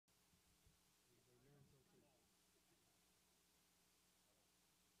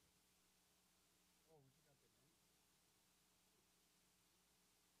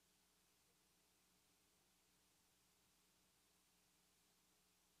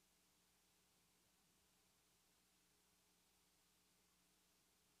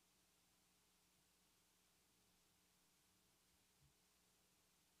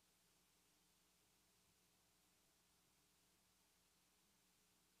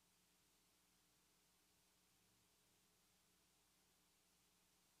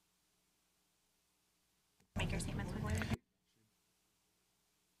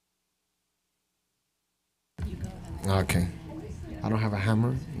Okay. I don't have a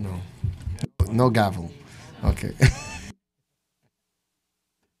hammer? No. No gavel. Okay.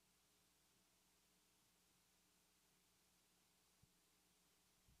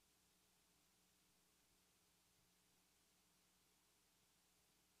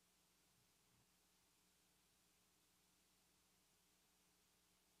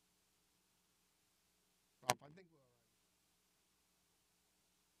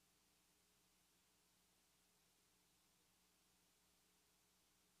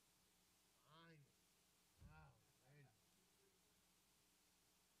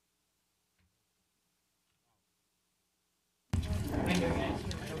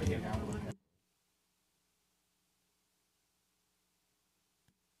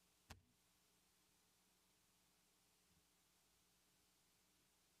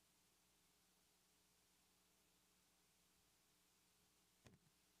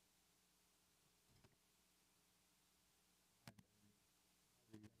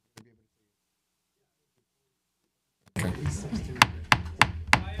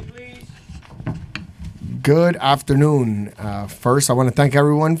 Good afternoon. First, I want to thank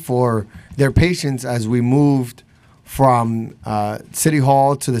everyone for their patience as we moved from City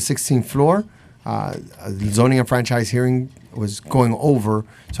Hall to the 16th floor. The zoning and franchise hearing was going over.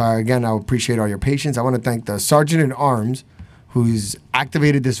 So again, I appreciate all your patience. I want to thank the Sergeant at Arms who's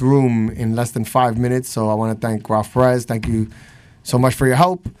activated this room in less than 5 minutes. So I want to thank Ralph Perez. Thank you so much for your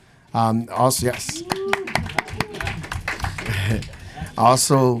help. Also, yes.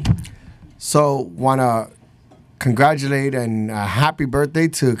 Also, want to congratulate and happy birthday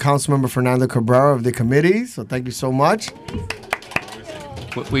to Councilmember Fernando Cabrera of the committee. So thank you so much.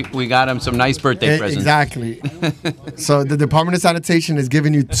 We got him some nice birthday presents. Exactly. So the Department of Sanitation is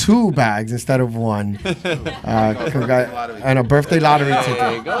giving you 2 bags instead of 1. And a birthday lottery ticket.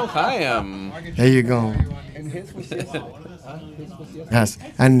 There you go, Chaim. There you go. Yes.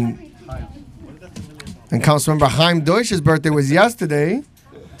 And Councilmember Chaim Deutsch's birthday was yesterday.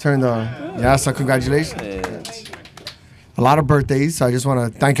 So congratulations. A lot of birthdays, so I just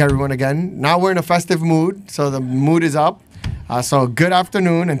want to thank everyone again. Now we're in a festive mood, so the mood is up. So good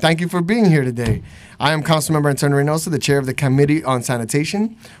afternoon, and thank you for being here today. I am Councilmember Antonio Reynoso, the chair of the Committee on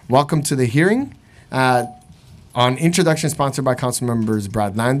Sanitation. Welcome to the hearing on introduction sponsored by Council Members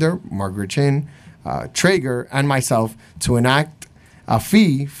Brad Lander, Margaret Chin, Traeger, and myself to enact a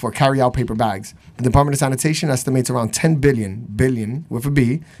fee for carry-out paper bags. The Department of Sanitation estimates around 10 billion with a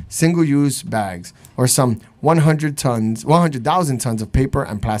B, single-use bags, or some 100,000 tons of paper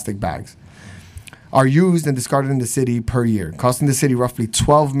and plastic bags, are used and discarded in the city per year, costing the city roughly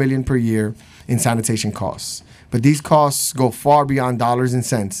 $12 million per year in sanitation costs. But these costs go far beyond dollars and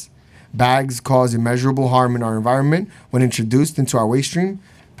cents. Bags cause immeasurable harm in our environment when introduced into our waste stream.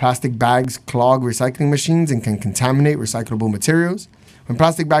 Plastic bags clog recycling machines and can contaminate recyclable materials. When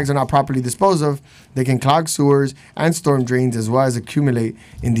plastic bags are not properly disposed of, they can clog sewers and storm drains as well as accumulate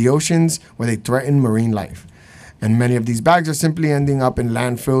in the oceans where they threaten marine life. And many of these bags are simply ending up in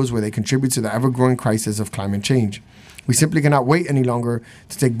landfills where they contribute to the ever-growing crisis of climate change. We simply cannot wait any longer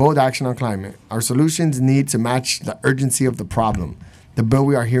to take bold action on climate. Our solutions need to match the urgency of the problem. The bill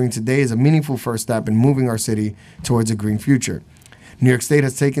we are hearing today is a meaningful first step in moving our city towards a green future. New York State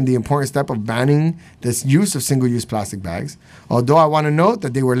has taken the important step of banning this use of single-use plastic bags. Although I want to note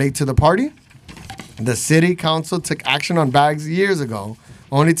that they were late to the party, the city council took action on bags years ago,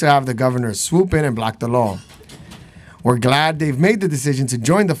 only to have the governor swoop in and block the law. We're glad they've made the decision to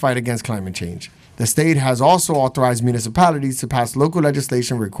join the fight against climate change. The state has also authorized municipalities to pass local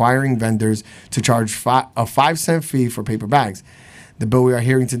legislation requiring vendors to charge a 5-cent fee for paper bags. The bill we are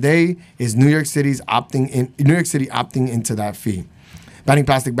hearing today is New York City opting into that fee. Banning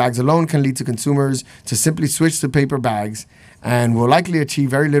plastic bags alone can lead to consumers to simply switch to paper bags and will likely achieve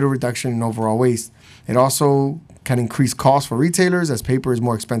very little reduction in overall waste. It also can increase costs for retailers as paper is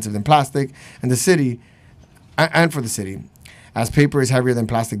more expensive than plastic, and for the city, as paper is heavier than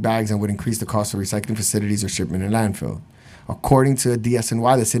plastic bags and would increase the cost of recycling facilities or shipment in landfill. According to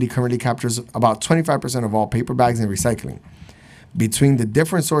DSNY, the city currently captures about 25% of all paper bags in recycling. Between the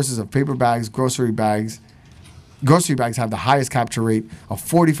different sources of paper bags, grocery bags have the highest capture rate of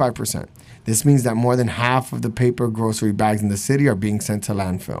 45%. This means that more than half of the paper grocery bags in the city are being sent to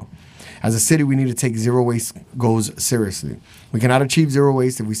landfill. As a city, we need to take zero waste goals seriously. We cannot achieve zero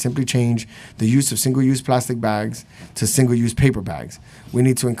waste if we simply change the use of single-use plastic bags to single-use paper bags. We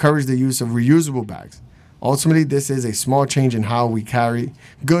need to encourage the use of reusable bags. Ultimately, this is a small change in how we carry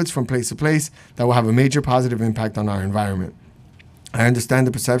goods from place to place that will have a major positive impact on our environment. I understand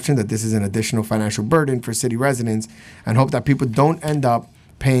the perception that this is an additional financial burden for city residents and hope that people don't end up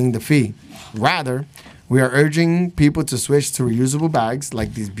paying the fee. Rather, We are urging people to switch to reusable bags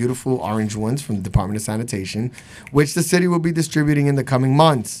like these beautiful orange ones from the Department of Sanitation, which the city will be distributing in the coming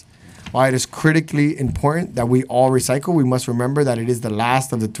months. While it is critically important that we all recycle, we must remember that it is the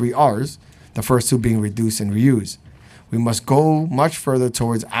last of the 3 R's, the first 2 being reduce and reuse. We must go much further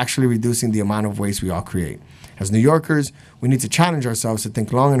towards actually reducing the amount of waste we all create. As New Yorkers, we need to challenge ourselves to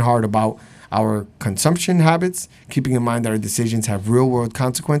think long and hard about our consumption habits, keeping in mind that our decisions have real-world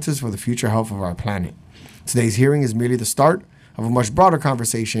consequences for the future health of our planet. Today's hearing is merely the start of a much broader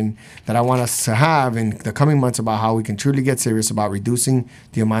conversation that I want us to have in the coming months about how we can truly get serious about reducing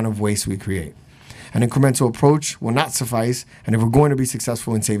the amount of waste we create. An incremental approach will not suffice, and if we're going to be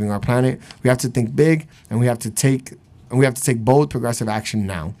successful in saving our planet, we have to think big and we have to take bold, progressive action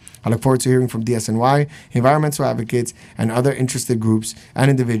now. I look forward to hearing from DSNY, environmental advocates, and other interested groups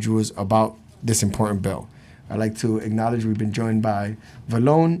and individuals about this important bill. I'd like to acknowledge we've been joined by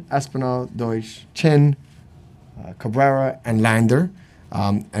Vallone, Espinal, Deutsch, Chin, Cabrera, and Lander.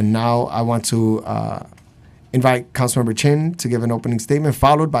 And now I want to invite Councilmember Chin to give an opening statement,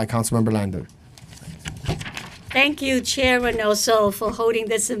 followed by Councilmember Lander. Thank you, Chair Reynoso, for holding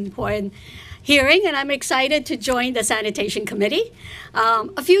this important hearing, and I'm excited to join the Sanitation Committee.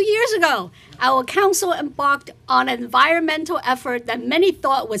 A few years ago, our council embarked on an environmental effort that many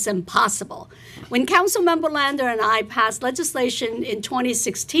thought was impossible. When Councilmember Lander and I passed legislation in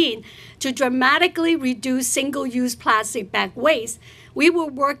 2016 to dramatically reduce single-use plastic bag waste, we were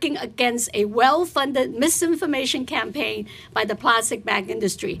working against a well-funded misinformation campaign by the plastic bag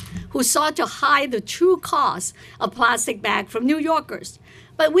industry, who sought to hide the true cost of plastic bag from New Yorkers.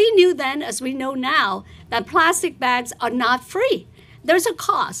 But we knew then, as we know now, that plastic bags are not free. There's a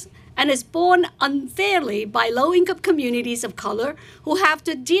cost, and it's borne unfairly by low-income communities of color who have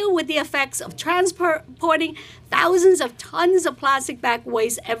to deal with the effects of transporting thousands of tons of plastic bag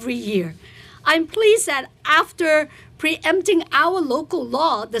waste every year. I'm pleased that after preempting our local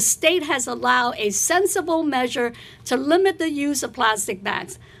law, the state has allowed a sensible measure to limit the use of plastic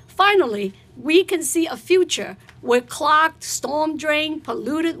bags. Finally, we can see a future where clogged storm drain,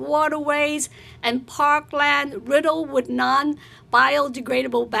 polluted waterways, and parkland riddled with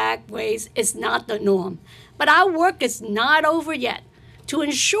non-biodegradable bag waste is not the norm. But our work is not over yet. To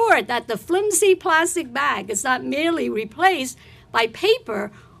ensure that the flimsy plastic bag is not merely replaced by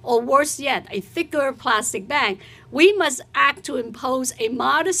paper, or worse yet, a thicker plastic bag, we must act to impose a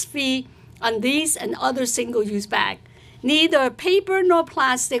modest fee on these and other single-use bags. Neither paper nor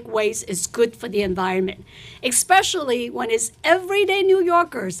plastic waste is good for the environment, especially when it's everyday New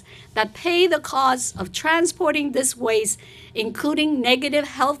Yorkers that pay the cost of transporting this waste, including negative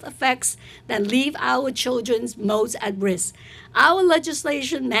health effects that leave our children most at risk. Our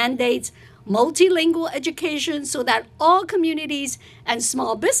legislation mandates multilingual education so that all communities and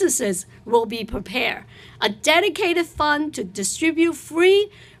small businesses will be prepared. A dedicated fund to distribute free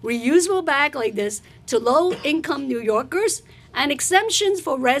reusable bags like this to low-income New Yorkers, and exemptions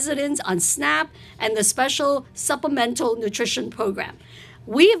for residents on SNAP and the Special Supplemental Nutrition Program.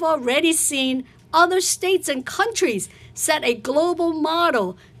 We've already seen other states and countries set a global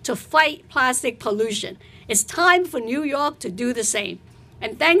model to fight plastic pollution. It's time for New York to do the same.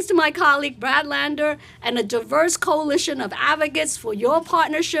 And thanks to my colleague Brad Lander and a diverse coalition of advocates for your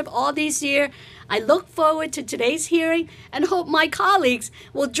partnership all these years, I look forward to today's hearing and hope my colleagues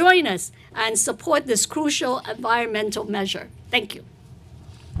will join us and support this crucial environmental measure. Thank you.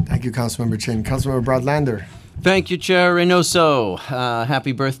 Thank you, Councilmember Chin. Councilmember Brad Lander. Thank you, Chair Reynoso.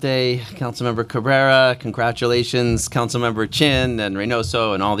 Happy birthday, Councilmember Cabrera. Congratulations, Councilmember Chin and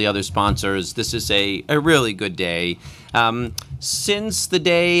Reynoso and all the other sponsors. This is a really good day. Since the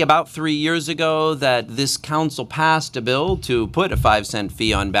day about 3 years ago that this council passed a bill to put a 5-cent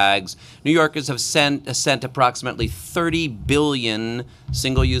fee on bags, New Yorkers have sent approximately 30 billion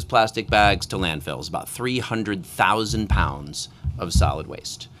single-use plastic bags to landfills, about 300,000 pounds of solid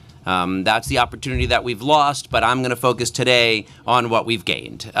waste. That's the opportunity that we've lost, but I'm going to focus today on what we've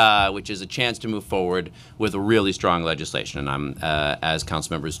gained, which is a chance to move forward with a really strong legislation. And I'm, as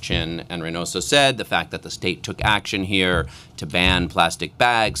Councilmembers Chin and Reynoso said, the fact that the state took action here to ban plastic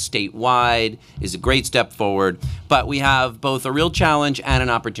bags statewide is a great step forward. But we have both a real challenge and an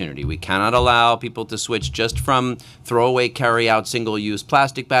opportunity. We cannot allow people to switch just from throwaway carry-out single-use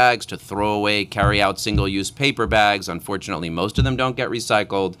plastic bags to throwaway carry-out single-use paper bags. Unfortunately, most of them don't get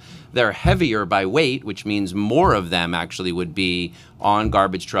recycled. They're heavier by weight, which means more of them actually would be on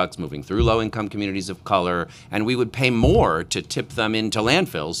garbage trucks moving through low-income communities of color, and we would pay more to tip them into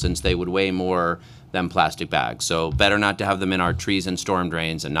landfills since they would weigh more than plastic bags. So better not to have them in our trees and storm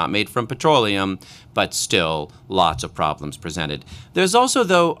drains, and not made from petroleum, but still lots of problems presented. There's also,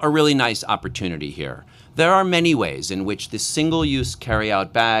 though, a really nice opportunity here. There are many ways in which this single-use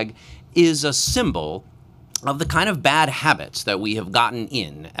carry-out bag is a symbol of the kind of bad habits that we have gotten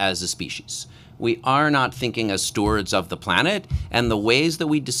in as a species. We are not thinking as stewards of the planet, and the ways that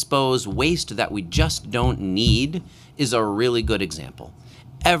we dispose waste that we just don't need is a really good example.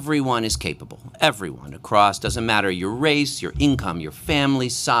 Everyone is capable. Everyone across, doesn't matter your race, your income, your family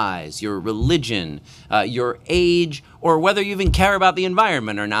size, your religion, your age, or whether you even care about the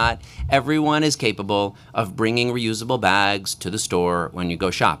environment or not, everyone is capable of bringing reusable bags to the store when you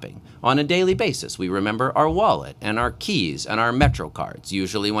go shopping. On a daily basis, we remember our wallet and our keys and our Metro cards.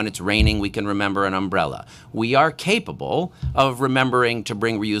 Usually when it's raining, we can remember an umbrella. We are capable of remembering to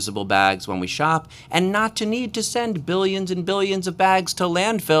bring reusable bags when we shop and not to need to send billions and billions of bags to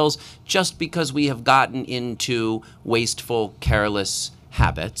landfills just because we have gotten into wasteful, careless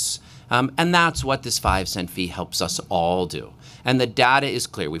habits. And that's what this 5-cent fee helps us all do. And the data is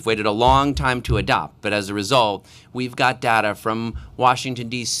clear. We've waited a long time to adopt, but as a result, we've got data from Washington,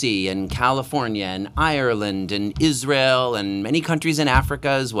 D.C., and California, and Ireland, and Israel, and many countries in Africa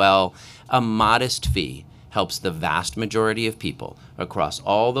as well. A modest fee helps the vast majority of people across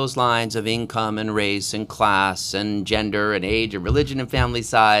all those lines of income and race and class and gender and age and religion and family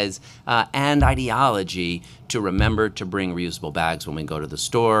size and ideology to remember to bring reusable bags when we go to the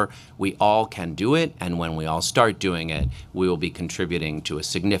store. We all can do it, and when we all start doing it, we will be contributing to a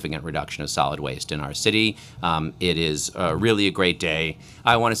significant reduction of solid waste in our city. It is really a great day.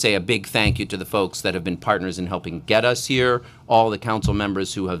 I want to say a big thank you to the folks that have been partners in helping get us here, all the council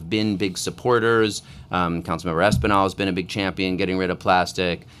members who have been big supporters. Councilmember Espinal has been a big champion getting rid of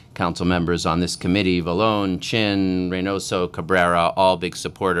plastic. Council members on this committee, Vallone, Chin, Reynoso, Cabrera, all big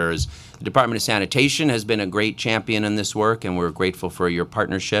supporters. The Department of Sanitation has been a great champion in this work, and we're grateful for your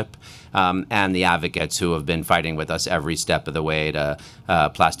partnership. And the advocates who have been fighting with us every step of the way to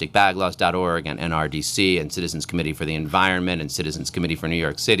plasticbaglaws.org and NRDC and Citizens Committee for the Environment and Citizens Committee for New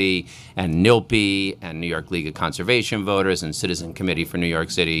York City and NILPI and New York League of Conservation Voters and Citizen Committee for New York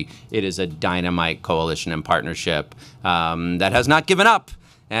City. It is a dynamite coalition and partnership that has not given up.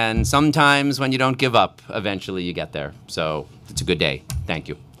 And sometimes when you don't give up, eventually you get there. So it's a good day. Thank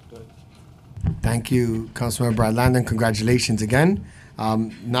you. Thank you, Councilmember Brad Landon. Congratulations again.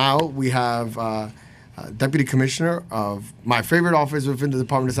 Now we have Deputy Commissioner of my favorite office within the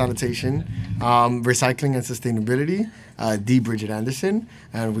Department of Sanitation, Recycling and Sustainability, D. Bridget Anderson.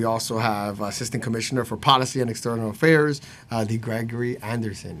 And we also have Assistant Commissioner for Policy and External Affairs, D. Gregory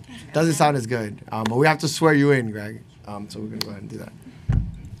Anderson. Doesn't sound as good, but we have to swear you in, Greg. So we're going to go ahead and do that.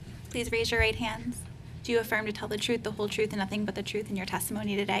 Please raise your right hands. Do you affirm to tell the truth, the whole truth, and nothing but the truth in your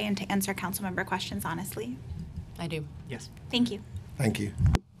testimony today and to answer council member questions honestly? I do. Yes. Thank you. Thank you.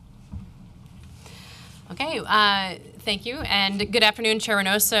 Okay, thank you. And good afternoon, Chair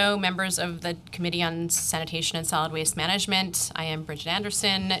Reynoso, members of the Committee on Sanitation and Solid Waste Management. I am Bridget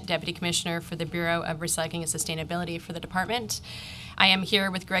Anderson, Deputy Commissioner for the Bureau of Recycling and Sustainability for the department. I am here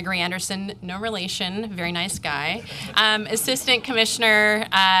with Gregory Anderson, no relation, very nice guy, Assistant Commissioner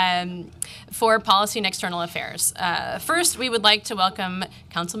for Policy and External Affairs. First, we would like to welcome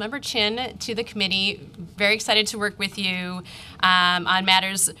Councilmember Chin to the committee. Very excited to work with you on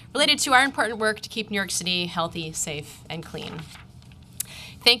matters related to our important work to keep New York City healthy, safe, and clean.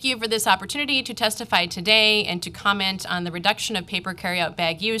 Thank you for this opportunity to testify today and to comment on the reduction of paper carryout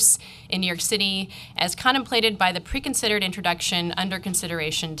bag use in New York City as contemplated by the preconsidered introduction under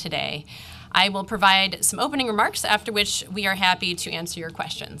consideration today. I will provide some opening remarks, after which we are happy to answer your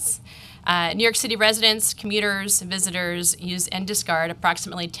questions. New York City residents, commuters, visitors use and discard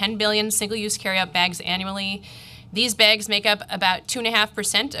approximately 10 billion single-use carryout bags annually. These bags make up about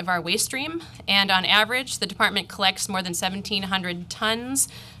 2.5% of our waste stream, and on average, the department collects more than 1,700 tons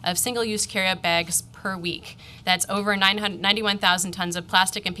of single-use carryout bags per week. That's over 91,000 tons of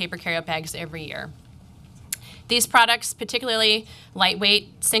plastic and paper carryout bags every year. These products, particularly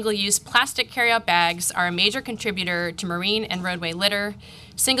lightweight, single-use plastic carryout bags, are a major contributor to marine and roadway litter.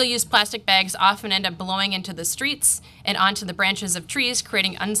 Single-use plastic bags often end up blowing into the streets and onto the branches of trees,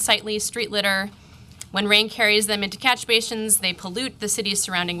 creating unsightly street litter. When rain carries them into catch basins, they pollute the city's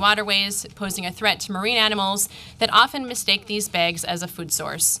surrounding waterways, posing a threat to marine animals that often mistake these bags as a food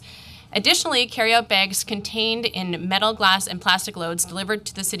source. Additionally, carryout bags contained in metal, glass, and plastic loads delivered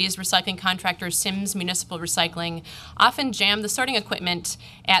to the city's recycling contractor, Sims Municipal Recycling, often jam the sorting equipment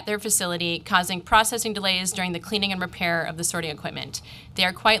at their facility, causing processing delays during the cleaning and repair of the sorting equipment. They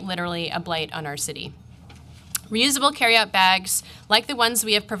are quite literally a blight on our city. Reusable carryout bags, like the ones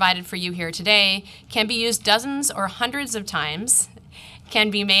we have provided for you here today, can be used dozens or hundreds of times, can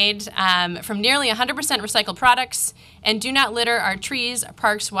be made from nearly 100% recycled products, and do not litter our trees,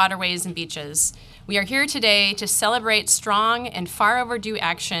 parks, waterways, and beaches. We are here today to celebrate strong and far overdue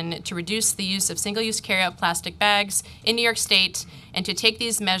action to reduce the use of single-use carryout plastic bags in New York State and to take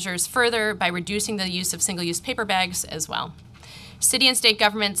these measures further by reducing the use of single-use paper bags as well. City and state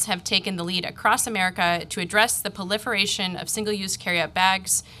governments have taken the lead across America to address the proliferation of single-use carryout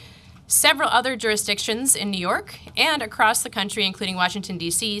bags. Several other jurisdictions in New York and across the country, including Washington,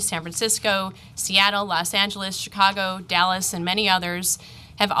 D.C., San Francisco, Seattle, Los Angeles, Chicago, Dallas, and many others,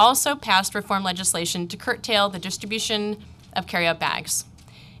 have also passed reform legislation to curtail the distribution of carryout bags.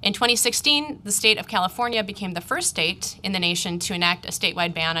 In 2016, the state of California became the first state in the nation to enact a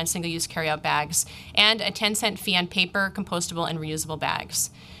statewide ban on single-use carryout bags and a 10-cent fee on paper, compostable, and reusable bags.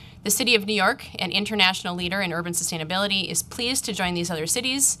 The City of New York, an international leader in urban sustainability, is pleased to join these other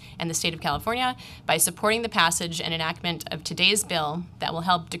cities and the state of California by supporting the passage and enactment of today's bill that will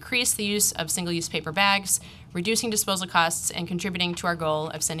help decrease the use of single-use paper bags, reducing disposal costs, and contributing to our goal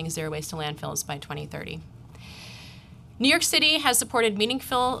of sending zero waste to landfills by 2030. New York City has supported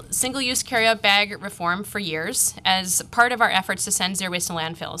meaningful single-use carryout bag reform for years as part of our efforts to send zero waste to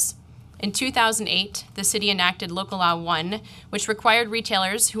landfills. In 2008, the city enacted Local Law 1, which required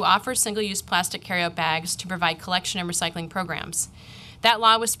retailers who offer single-use plastic carryout bags to provide collection and recycling programs. That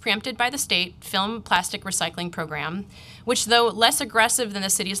law was preempted by the state film plastic recycling program, which, though less aggressive than the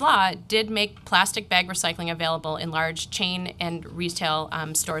city's law, did make plastic bag recycling available in large chain and retail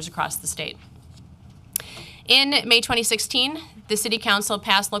stores across the state. In May 2016, the City Council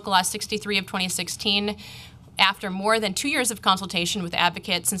passed Local Law 63 of 2016 after more than 2 years of consultation with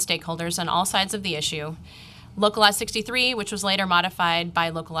advocates and stakeholders on all sides of the issue. Local Law 63, which was later modified by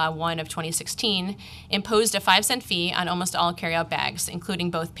Local Law 1 of 2016, imposed a 5-cent fee on almost all carryout bags,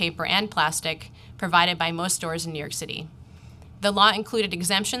 including both paper and plastic, provided by most stores in New York City. The law included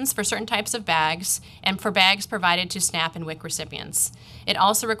exemptions for certain types of bags and for bags provided to SNAP and WIC recipients. It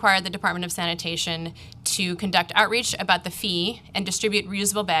also required the Department of Sanitation to conduct outreach about the fee and distribute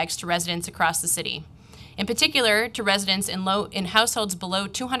reusable bags to residents across the city. In particular, to residents in households below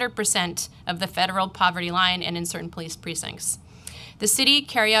 200% of the federal poverty line and in certain police precincts. The city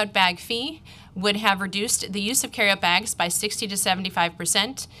carryout bag fee would have reduced the use of carryout bags by 60 to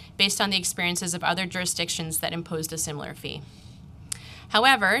 75% based on the experiences of other jurisdictions that imposed a similar fee.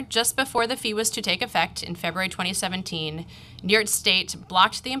 However, just before the fee was to take effect in February 2017, New York State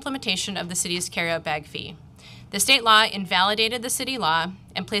blocked the implementation of the city's carryout bag fee. The state law invalidated the city law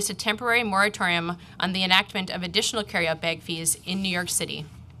and placed a temporary moratorium on the enactment of additional carryout bag fees in New York City,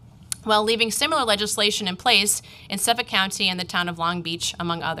 while leaving similar legislation in place in Suffolk County and the town of Long Beach,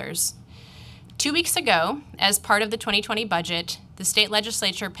 among others. 2 weeks ago, as part of the 2020 budget, the state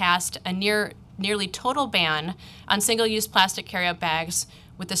legislature passed a nearly total ban on single-use plastic carryout bags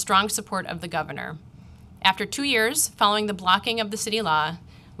with the strong support of the governor. After 2 years following the blocking of the city law,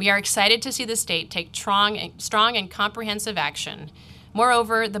 we are excited to see the state take strong and comprehensive action.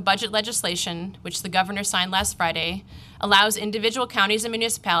 Moreover, the budget legislation, which the governor signed last Friday, allows individual counties and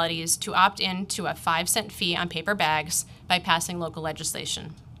municipalities to opt in to a 5-cent fee on paper bags by passing local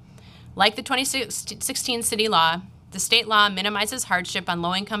legislation. Like the 2016 city law, the state law minimizes hardship on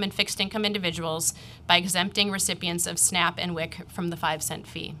low-income and fixed-income individuals by exempting recipients of SNAP and WIC from the 5-cent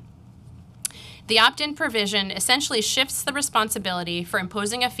fee. The opt-in provision essentially shifts the responsibility for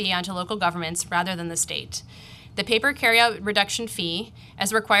imposing a fee onto local governments rather than the state. The paper carryout reduction fee,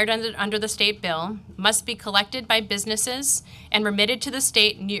 as required under the state bill, must be collected by businesses and remitted to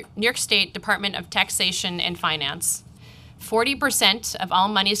the New York State Department of Taxation and Finance. 40% of all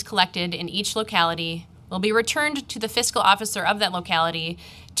monies collected in each locality will be returned to the fiscal officer of that locality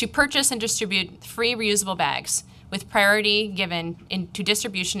to purchase and distribute free reusable bags, with priority given to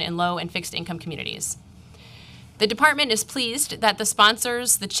distribution in low and fixed income communities. The department is pleased that the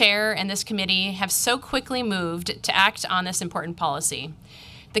sponsors, the chair, and this committee have so quickly moved to act on this important policy.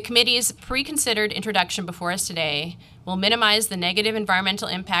 The committee's pre-considered introduction before us today will minimize the negative environmental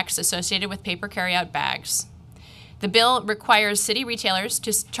impacts associated with paper carryout bags. The bill requires city retailers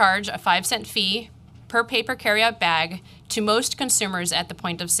to charge a 5-cent fee per paper carryout bag to most consumers at the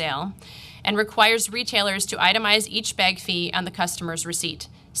point of sale, and requires retailers to itemize each bag fee on the customer's receipt,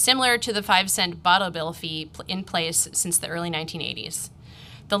 similar to the 5-cent bottle bill fee in place since the early 1980s.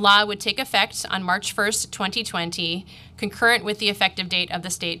 The law would take effect on March 1st, 2020, concurrent with the effective date of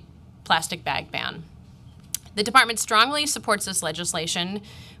the state plastic bag ban. The department strongly supports this legislation,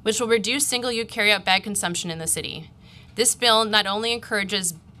 which will reduce single-use carryout bag consumption in the city. This bill not only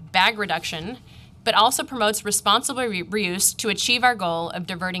encourages bag reduction, but also promotes responsible reuse to achieve our goal of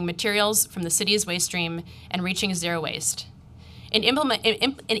diverting materials from the city's waste stream and reaching zero waste. In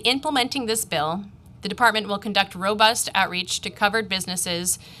implementing this bill, the department will conduct robust outreach to covered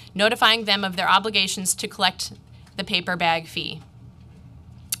businesses, notifying them of their obligations to collect the paper bag fee.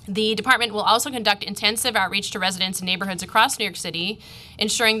 The department will also conduct intensive outreach to residents in neighborhoods across New York City,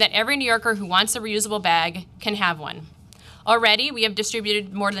 ensuring that every New Yorker who wants a reusable bag can have one. Already, we have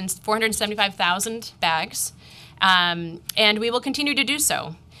distributed more than 475,000 bags, and we will continue to do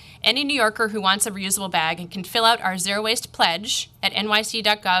so. Any New Yorker who wants a reusable bag can fill out our Zero Waste Pledge at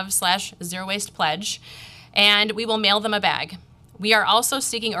nyc.gov/zerowastepledge, and we will mail them a bag. We are also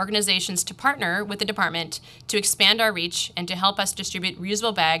seeking organizations to partner with the department to expand our reach and to help us distribute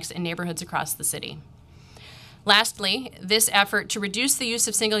reusable bags in neighborhoods across the city. Lastly, this effort to reduce the use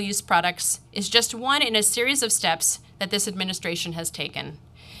of single-use products is just one in a series of steps that this administration has taken.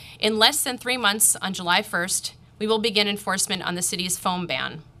 In less than 3 months, on July 1st, we will begin enforcement on the city's foam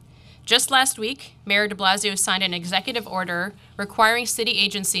ban. Just last week, Mayor de Blasio signed an executive order requiring city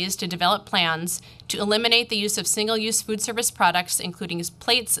agencies to develop plans to eliminate the use of single-use food service products, including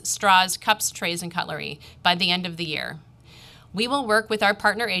plates, straws, cups, trays, and cutlery, by the end of the year. We will work with our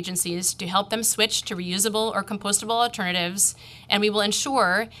partner agencies to help them switch to reusable or compostable alternatives, and we will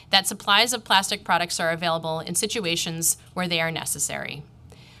ensure that supplies of plastic products are available in situations where they are necessary.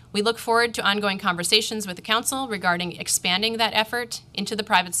 We look forward to ongoing conversations with the Council regarding expanding that effort into the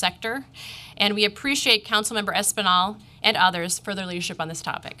private sector, and we appreciate Councilmember Espinal and others for their leadership on this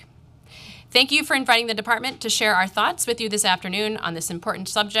topic. Thank you for inviting the department to share our thoughts with you this afternoon on this important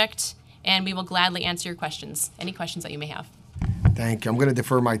subject, and we will gladly answer your questions, any questions that you may have. Thank you. I'm going to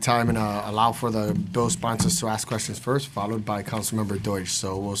defer my time and allow for the bill sponsors to ask questions first, followed by Councilmember Deutsch.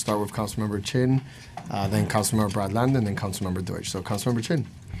 So we'll start with Councilmember Chin, then Councilmember Bradland, and then Councilmember Deutsch. So Councilmember Chin.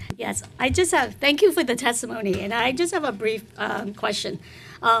 Yes, thank you for the testimony, and I just have a brief question.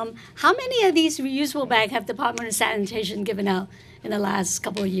 How many of these reusable bags have Department of Sanitation given out in the last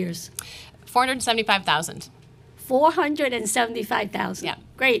couple of years? 475,000. 475,000. Yeah.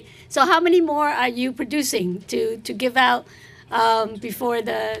 Great. So how many more are you producing to give out before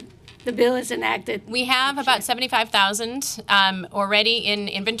the bill is enacted? We have about 75,000 already in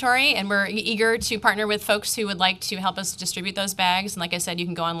inventory, and we're eager to partner with folks who would like to help us distribute those bags. And like I said, you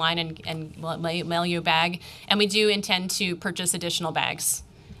can go online and we'll mail you a bag. And we do intend to purchase additional bags.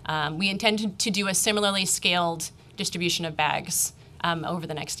 We intend to do a similarly scaled distribution of bags over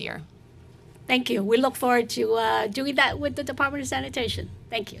the next year. Thank you. We look forward to doing that with the Department of Sanitation.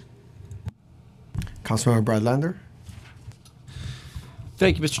 Thank you. Councilmember Bradlander.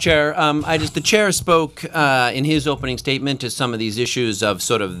 Thank you, Mr. Chair. The chair spoke in his opening statement to some of these issues of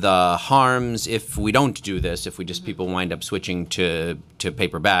sort of the harms if we don't do this, if we just people wind up switching to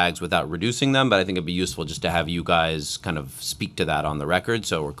paper bags without reducing them. But I think it'd be useful just to have you guys kind of speak to that on the record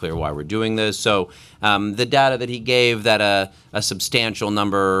so we're clear why we're doing this. So the data that he gave that a substantial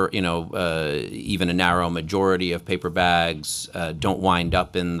number, even a narrow majority of paper bags don't wind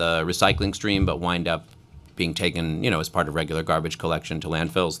up in the recycling stream but wind up being taken, as part of regular garbage collection to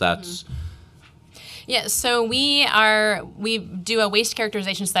landfills. That's Yeah, so we do a waste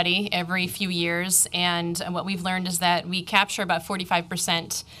characterization study every few years, and what we've learned is that we capture about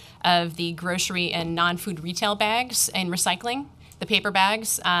 45% of the grocery and non-food retail bags in recycling, the paper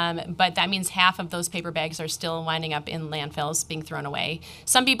bags, but that means half of those paper bags are still winding up in landfills, being thrown away.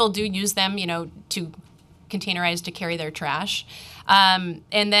 Some people do use them, to containerize to carry their trash. And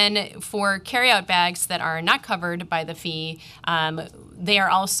then for carryout bags that are not covered by the fee, they are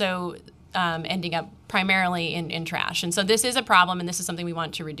also ending up primarily in trash. And so this is a problem, and this is something we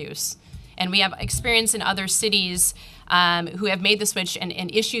want to reduce. And we have experience in other cities who have made the switch and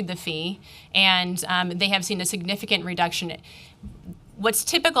issued the fee, and they have seen a significant reduction. What's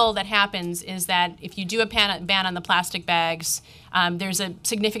typical that happens is that if you do a ban on the plastic bags, there's a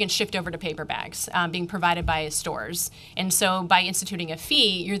significant shift over to paper bags being provided by stores. And so by instituting a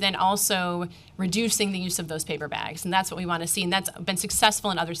fee, you're then also reducing the use of those paper bags. And that's what we want to see. And that's been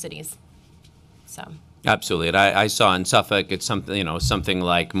successful in other cities. So. Absolutely. And I saw in Suffolk, it's something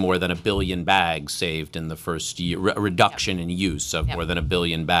like more than 1 billion bags saved in the first year, a reduction in use of more than 1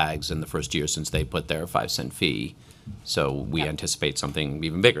 billion bags in the first year since they put their 5-cent fee. So we anticipate something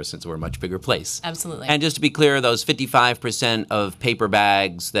even bigger since we're a much bigger place. Absolutely. And just to be clear, those 55% of paper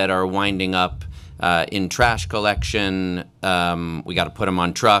bags that are winding up in trash collection, we got to put them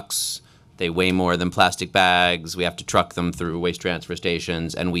on trucks. They weigh more than plastic bags. We have to truck them through waste transfer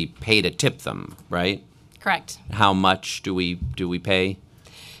stations, and we pay to tip them, right? Correct. How much do we pay?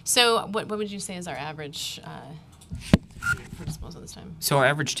 So what would you say is our average for disposal this time? So our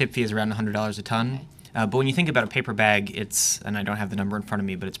average tip fee is around $100 a ton. Okay. But when you think about a paper bag, and I don't have the number in front of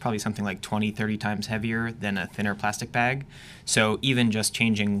me, but it's probably something like 20, 30 times heavier than a thinner plastic bag. So even just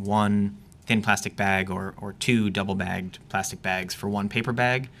changing one thin plastic bag or 2 double-bagged plastic bags for 1 paper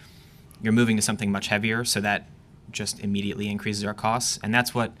bag, you're moving to something much heavier, so that just immediately increases our costs. And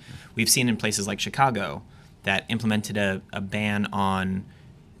that's what we've seen in places like Chicago that implemented a ban on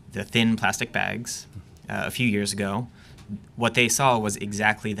the thin plastic bags a few years ago. What they saw was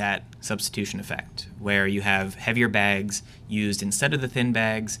exactly that substitution effect, where you have heavier bags used instead of the thin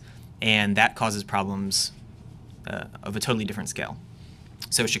bags, and that causes problems of a totally different scale.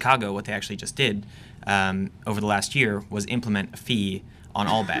 So Chicago, what they actually just did over the last year was implement a fee on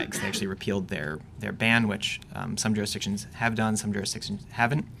all bags. They actually repealed their ban, which some jurisdictions have done, some jurisdictions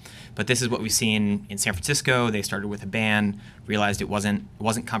haven't. But this is what we've seen in San Francisco. They started with a ban, realized it wasn't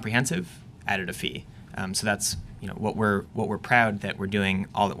comprehensive, added a fee. So that's what we're proud that we're doing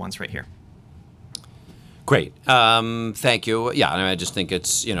all at once right here. Great. Thank you. Yeah, I just think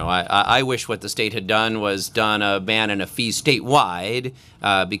it's, I wish what the state had done was done a ban and a fee statewide,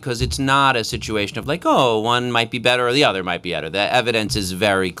 because it's not a situation of like, oh, one might be better or the other might be better. The evidence is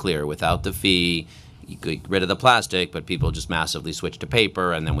very clear. Without the fee, you get rid of the plastic, but people just massively switch to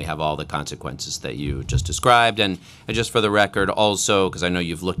paper, and then we have all the consequences that you just described. And just for the record also, because I know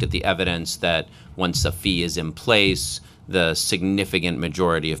you've looked at the evidence, that once a fee is in place, the significant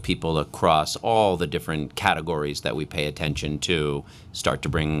majority of people across all the different categories that we pay attention to start to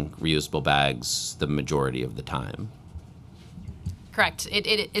bring reusable bags the majority of the time. Correct.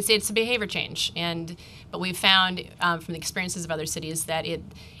 It's a behavior change, but we've found from the experiences of other cities that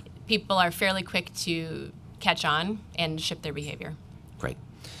people are fairly quick to catch on and shift their behavior. Great.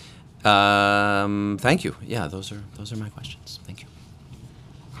 Thank you. Yeah, those are my questions. Thank you.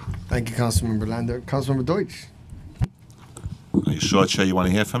 Thank you, Councilmember Lander. Councilmember Deutsch. Are you sure, Chair, you want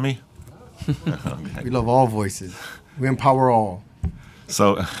to hear from me? We love all voices. We empower all.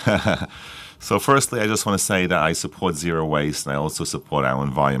 So, so firstly, I just want to say that I support zero waste, and I also support our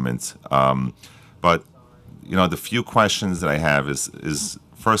environment. But the few questions that I have is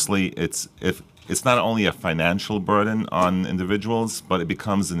firstly, it's not only a financial burden on individuals, but it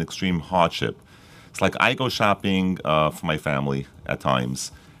becomes an extreme hardship. It's like I go shopping for my family at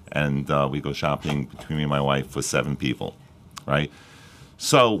times, and we go shopping between me and my wife for 7 people. Right,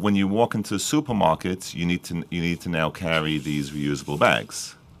 so when you walk into supermarkets, you need to now carry these reusable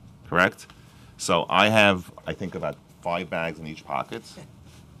bags, correct? So I have, I think, about 5 bags in each pocket,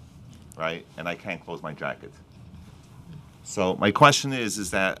 right? And I can't close my jacket. So my question is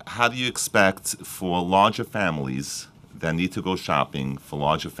that how do you expect for larger families that need to go shopping, for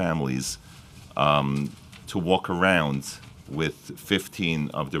larger families, to walk around with 15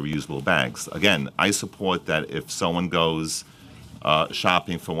 of the reusable bags? Again, I support that if someone goes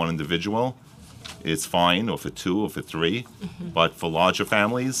shopping for one individual, it's fine, or for 2 or for 3. But for larger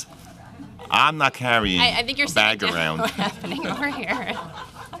families, I'm not carrying I think you're a bag around. What's happening over here?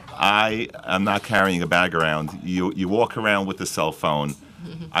 I am not carrying a bag around. You walk around with a cell phone.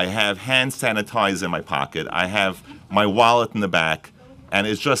 I have hand sanitizer in my pocket. I have my wallet in the back. And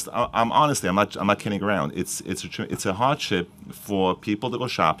it's just, I'm not kidding around. It's a hardship for people to go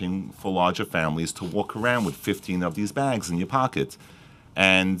shopping, for larger families to walk around with 15 of these bags in your pocket.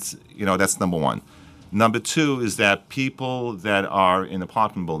 And, that's number one. Number 2 is that people that are in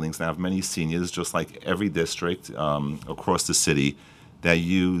apartment buildings, and I have many seniors, just like every district across the city, that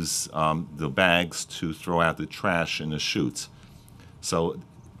use the bags to throw out the trash in the chutes. So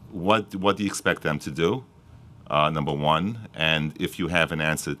what do you expect them to do? Number 1, and if you have an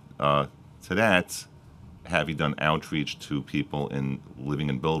answer to that, have you done outreach to people living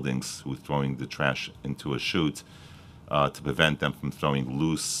in buildings who are throwing the trash into a chute to prevent them from throwing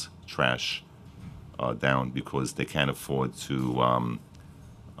loose trash down because they can't afford to buy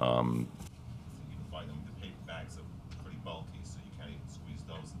them? The paper bags are pretty bulky, so you can't even squeeze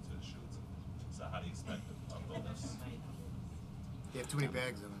those into the chutes. So how do you expect buildings? You have too many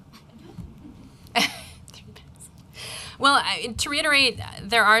bags in it. Well, to reiterate,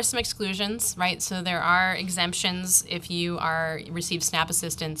 there are some exclusions, right? So there are exemptions if you receive SNAP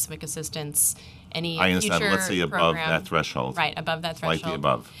assistance, WIC assistance, any I understand. future Let's say above program. that threshold. Right, above that threshold. Slightly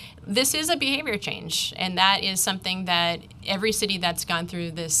above. This is a behavior change, and that is something that every city that's gone through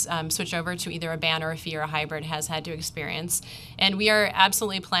this switch over to either a ban or a fee or a hybrid has had to experience. And we are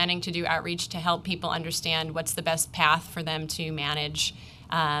absolutely planning to do outreach to help people understand what's the best path for them to manage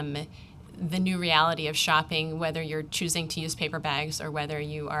the new reality of shopping, whether you're choosing to use paper bags or whether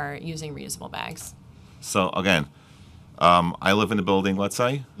you are using reusable bags. So again, I live in a building, let's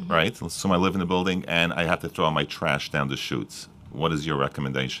say, right? So I live in a building and I have to throw my trash down the chutes. What is your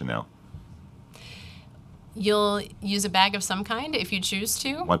recommendation now? You'll use a bag of some kind if you choose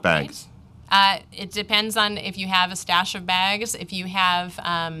to. What bags? It depends on if you have a stash of bags. If you have,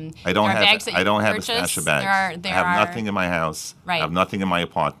 I don't have. I don't have a stash of bags. I have nothing in my house. Right. I have nothing in my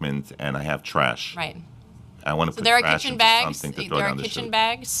apartment, and I have trash. Right. I want to put There are trash kitchen into bags. something to throw There are down the kitchen chute.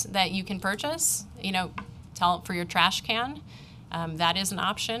 bags that you can purchase. For your trash can. That is an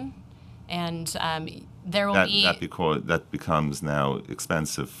option, and there will be. That becomes now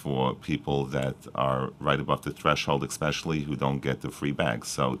expensive for people that are right above the threshold, especially who don't get the free bags.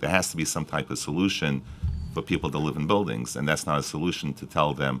 So there has to be some type of solution for people that live in buildings, and that's not a solution to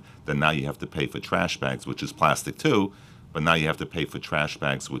tell them that now you have to pay for trash bags, which is plastic too, but now you have to pay for trash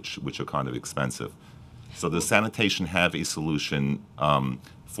bags, which are kind of expensive. So does sanitation have a solution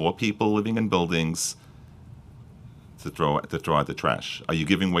for people living in buildings to throw out the trash? Are you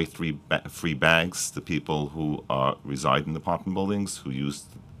giving away free bags to people who reside in apartment buildings who use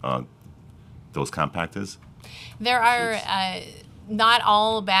those compactors? There are not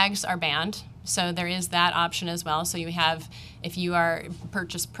all bags are banned, so there is that option as well. So you have, if you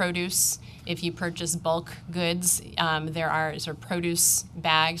purchase produce, if you purchase bulk goods, there are sort of produce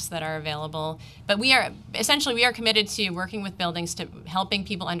bags that are available. But we are committed to working with buildings to helping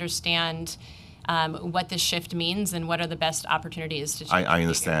people understand what this shift means and what are the best opportunities to change. I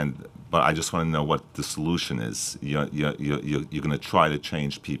understand, but I just want to know what the solution is. You're going to try to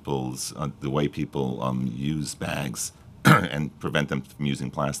change the way people use bags and prevent them from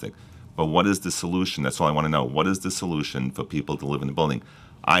using plastic. But what is the solution? That's all I want to know. What is the solution for people to live in a building?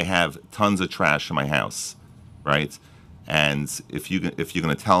 I have tons of trash in my house, right? And if you're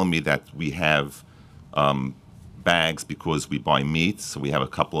going to tell me that we have bags because we buy meat, so we have a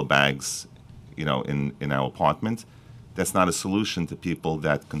couple of bags, in our apartment, that's not a solution to people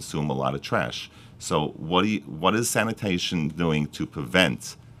that consume a lot of trash. So what is sanitation doing to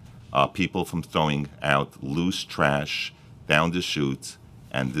prevent people from throwing out loose trash down the chute?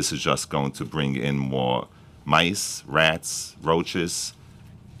 And this is just going to bring in more mice, rats, roaches.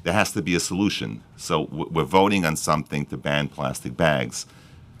 There has to be a solution. So we're voting on something to ban plastic bags,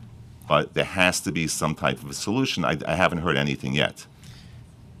 but there has to be some type of a solution. I haven't heard anything yet.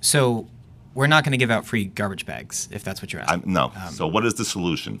 So we're not going to give out free garbage bags, if that's what you're asking. No. So what is the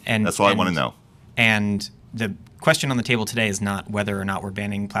solution? That's all I want to know. And the question on the table today is not whether or not we're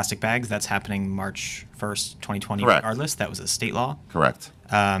banning plastic bags. That's happening March 1st, 2020, Correct. Regardless. That was a state law. Correct.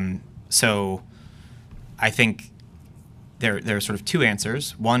 So I think there are sort of two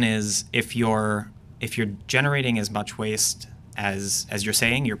answers. One is if you're generating as much waste as you're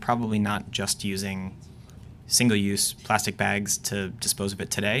saying, you're probably not just using single-use plastic bags to dispose of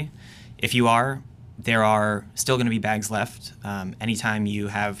it today. If you are, there are still going to be bags left anytime you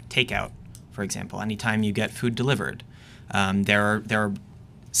have takeout, for example, anytime you get food delivered. There are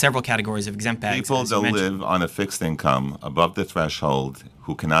several categories of exempt bags. People that live on a fixed income above the threshold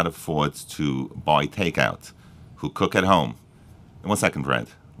who cannot afford to buy takeout, who cook at home. And 1 second, Brad.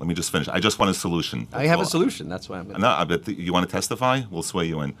 Let me just finish. I just want a solution. I have a solution. That's why I'm going to. No, I bet you want to testify? We'll swear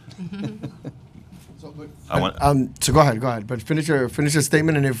you in. So go ahead. But finish your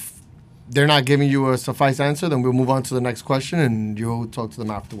statement, and if they're not giving you a suffice answer, then we'll move on to the next question, and you'll talk to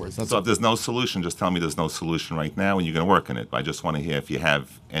them afterwards. So if there's no solution, just tell me there's no solution right now, and you're going to work on it. But I just want to hear if you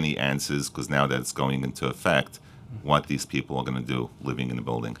have any answers, because now that it's going into effect, what these people are going to do living in a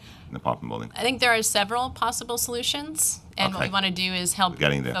building, an apartment building. I think there are several possible solutions, and what we want to do is help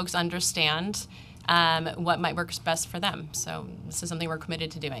folks understand what might work best for them. So this is something we're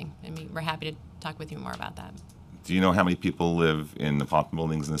committed to doing, and we're happy to talk with you more about that. Do you know how many people live in apartment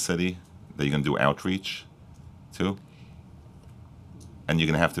buildings in the city that you're going to do outreach to? And you're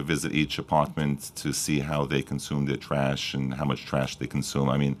going to have to visit each apartment to see how they consume their trash and how much trash they consume.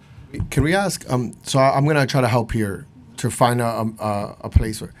 I mean, can we ask? So I'm going to try to help here to find a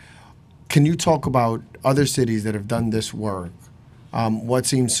place where. Can you talk about other cities that have done this work? What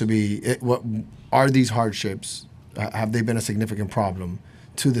seems to be what are these hardships? Have they been a significant problem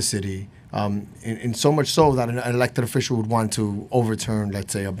to the city? In so much so that an elected official would want to overturn,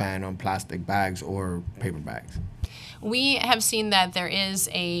 let's say, a ban on plastic bags or paper bags. We have seen that there is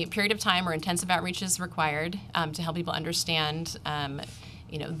a period of time where intensive outreach is required to help people understand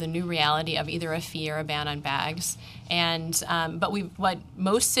the new reality of either a fee or a ban on bags. And but what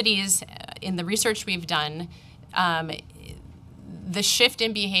most cities, in the research we've done, the shift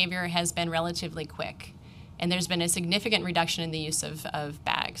in behavior has been relatively quick, and there's been a significant reduction in the use of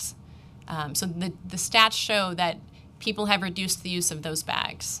bags. So the stats show that people have reduced the use of those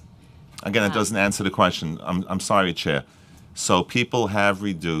bags. Again, it doesn't answer the question. I'm sorry, Chair. So people have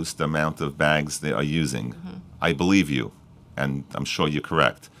reduced the amount of bags they are using. Mm-hmm. I believe you, and I'm sure you're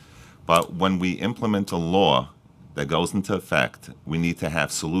correct. But when we implement a law that goes into effect, we need to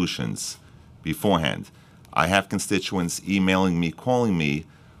have solutions beforehand. I have constituents emailing me, calling me,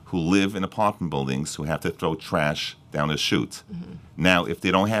 who live in apartment buildings who have to throw trash down a chute. Now, if they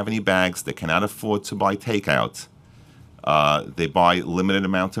don't have any bags, they cannot afford to buy takeout. They buy limited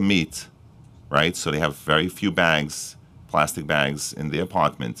amount of meat, right? So they have very few bags, plastic bags in their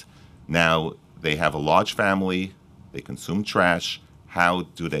apartment. Now, they have a large family, they consume trash. How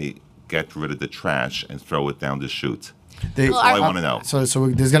do they get rid of the trash and throw it down the chute? That's all I want to know. So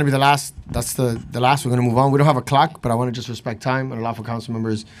there's going to be the last. That's the last. We're going to move on. We don't have a clock, but I want to just respect time and allow for council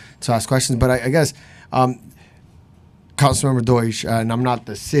members to ask questions. But I guess, Councilmember Deutsch, and I'm not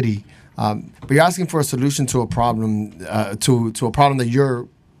the city, but you're asking for a solution to a problem, to a problem that you're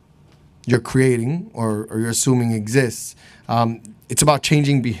creating or you're assuming exists. It's about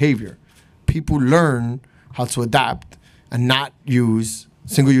changing behavior. People learn how to adapt and not use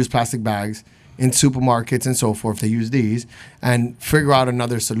single-use plastic bags in supermarkets and so forth. They use these and figure out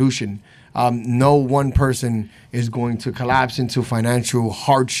another solution. No one person is going to collapse into financial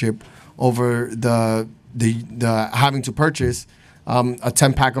hardship over the having to purchase a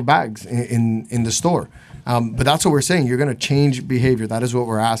 10-pack of bags in the store. But that's what we're saying. You're going to change behavior. That is what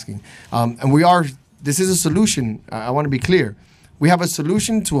we're asking. And we are. This is a solution. I want to be clear. We have a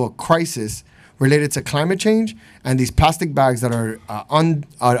solution to a crisis related to climate change and these plastic bags that are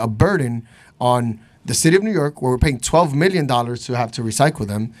a burden on the city of New York, where we're paying $12 million to have to recycle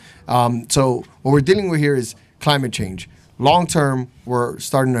them. So what we're dealing with here is climate change. Long term, we're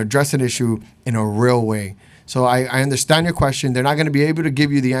starting to address an issue in a real way. So I understand your question. They're not going to be able to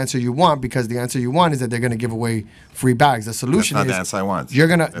give you the answer you want, because the answer you want is that they're going to give away free bags. The solution That's not is the answer I want. they're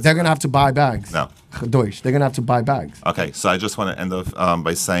going to have to buy bags. No. Deutsch, they're going to have to buy bags. Okay, so I just want to end off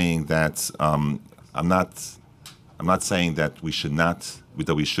by saying that I'm not saying that we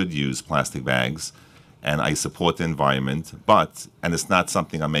should use plastic bags, and I support the environment, and it's not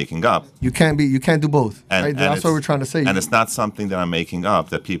something I'm making up. You can't do both. And, right? and That's what we're trying to say. And it's not something that I'm making up,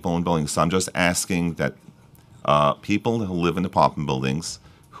 that people in buildings. So I'm just asking that people who live in apartment buildings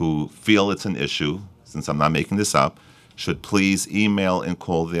who feel it's an issue, since I'm not making this up, should please email and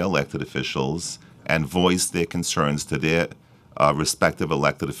call their elected officials and voice their concerns to their respective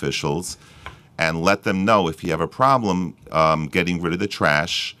elected officials, and let them know if you have a problem getting rid of the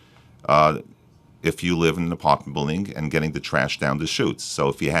trash, if you live in an apartment building, and getting the trash down the chutes. So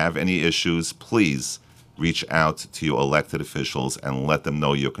if you have any issues, please reach out to your elected officials and let them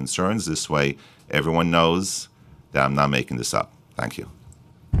know your concerns. This way, everyone knows that I'm not making this up. Thank you.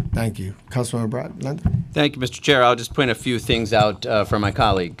 Thank you. Councilmember Brad. Thank you, Mr. Chair. I'll just point a few things out from my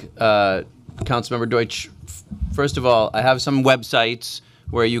colleague. Councilmember Deutsch, first of all, I have some websites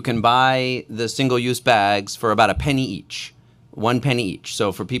where you can buy the single-use bags for about a penny each, 1 penny each.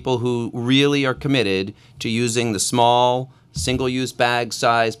 So for people who really are committed to using the small single-use bag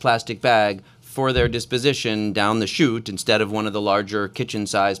size plastic bag for their disposition down the chute instead of one of the larger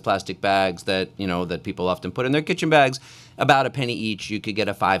kitchen-sized plastic bags that people often put in their kitchen bags, about a penny each. You could get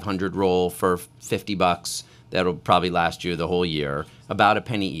a 500 roll for $50. That'll probably last you the whole year. About a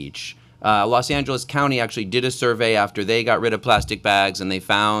penny each. Los Angeles County actually did a survey after they got rid of plastic bags, and they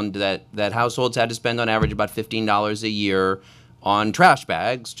found that households had to spend on average about $15 a year on trash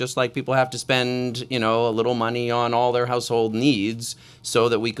bags, just like people have to spend, a little money on all their household needs so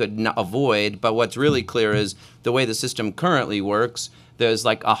that we could avoid. But what's really clear is the way the system currently works, there's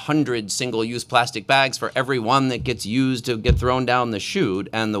like 100 single-use plastic bags for every one that gets used to get thrown down the chute,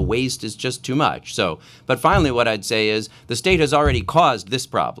 and the waste is just too much. But finally, what I'd say is the state has already caused this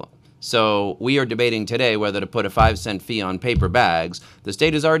problem. So we are debating today whether to put a 5-cent fee on paper bags. The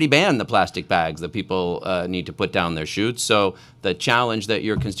state has already banned the plastic bags that people need to put down their chutes. So the challenge that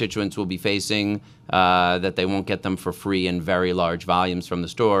your constituents will be facing, that they won't get them for free in very large volumes from the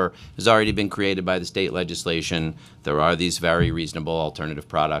store, has already been created by the state legislation. There are these very reasonable alternative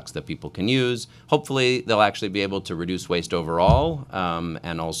products that people can use. Hopefully, they'll actually be able to reduce waste overall,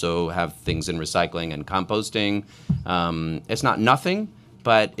 and also have things in recycling and composting. It's not nothing,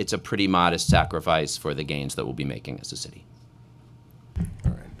 but it's a pretty modest sacrifice for the gains that we'll be making as a city.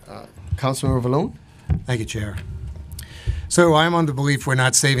 All right. Councilmember Vallone. Thank you, Chair. So I'm on the belief we're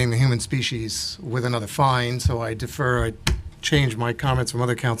not saving the human species with another fine, so I defer. I change my comments from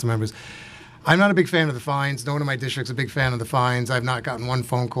other council members. I'm not a big fan of the fines. No one in my district's a big fan of the fines. I've not gotten one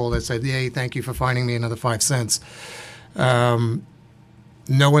phone call that said, "Hey, thank you for fining me another 5 cents."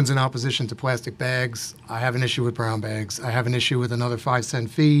 No one's in opposition to plastic bags. I have an issue with brown bags. I have an issue with another 5-cent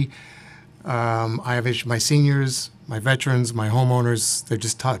fee. I have my seniors, my veterans, my homeowners. They're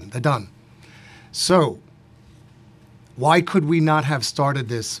just done. They're done. So why could we not have started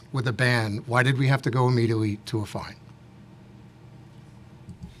this with a ban? Why did we have to go immediately to a fine?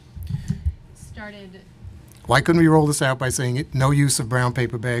 started. Why couldn't we roll this out by saying no use of brown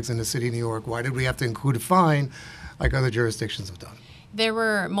paper bags in the city of New York? Why did we have to include a fine like other jurisdictions have done? There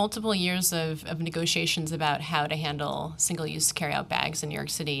were multiple years of negotiations about how to handle single-use carry-out bags in New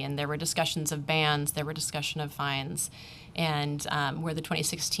York City, and there were discussions of bans, there were discussion of fines, and where the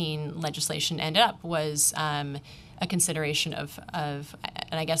 2016 legislation ended up was a consideration of, and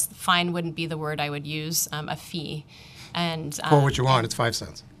I guess fine wouldn't be the word I would use, a fee. And Call what you want, it's 5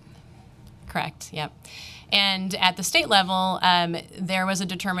 cents. Correct, yep. And at the state level, there was a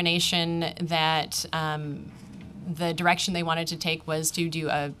determination that the direction they wanted to take was to do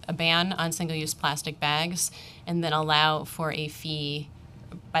a ban on single-use plastic bags and then allow for a fee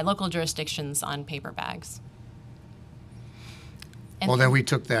by local jurisdictions on paper bags. And Well, then we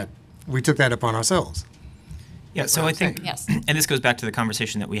took that upon ourselves. Yeah, so I think, Yes. and this goes back to the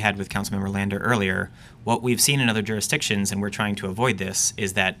conversation that we had with Councilmember Lander earlier. What we've seen in other jurisdictions, and we're trying to avoid this,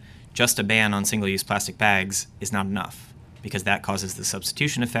 is that just a ban on single-use plastic bags is not enough, because that causes the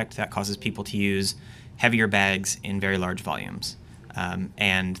substitution effect, that causes people to use heavier bags in very large volumes.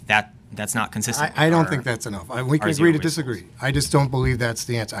 And that's not consistent. I don't with think that's enough. We can our agree to zero-waste disagree. I just don't believe that's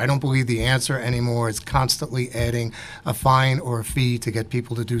the answer. I don't believe the answer anymore is constantly adding a fine or a fee to get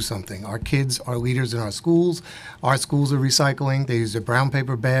people to do something. Our kids are leaders in our schools. Our schools are recycling. They use their brown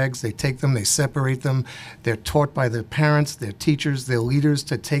paper bags. They take them, they separate them. They're taught by their parents, their teachers, their leaders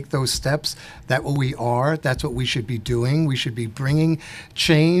to take those steps. That's what we are. That's what we should be doing. We should be bringing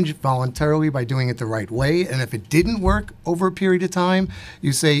change voluntarily by doing it the right way. And if it didn't work over a period of time,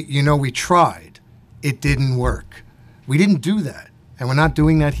 you say, we tried. It didn't work. We didn't do that. And we're not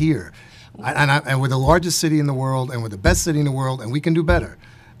doing that here. And we're the largest city in the world, and we're the best city in the world, and we can do better.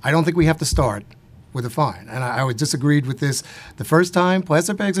 I don't think we have to start with a fine. And I would disagreed with this the first time.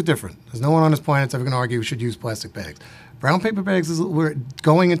 Plastic bags are different. There's no one on this planet that's ever going to argue we should use plastic bags. Brown paper bags, we're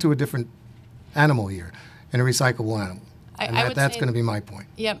going into a different animal here, in a recyclable animal. And that's going to be my point.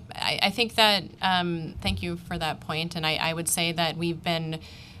 Yep, I think that, thank you for that point, and I would say that we've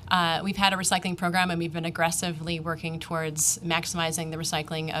had a recycling program, and we've been aggressively working towards maximizing the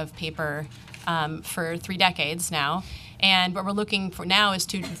recycling of paper for 3 decades now. And what we're looking for now is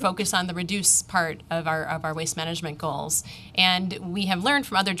to focus on the reduce part of our waste management goals. And we have learned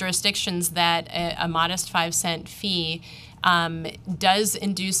from other jurisdictions that a modest 5-cent fee does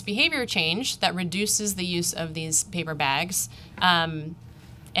induce behavior change that reduces the use of these paper bags. And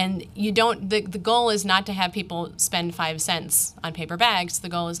the goal is not to have people spend 5 cents on paper bags. The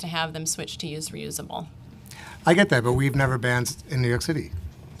goal is to have them switch to use reusable. I get that, but we've never banned in New York City.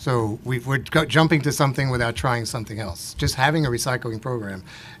 So we're jumping to something without trying something else. Just having a recycling program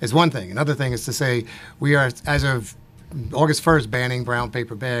is one thing. Another thing is to say we are, as of August 1st, banning brown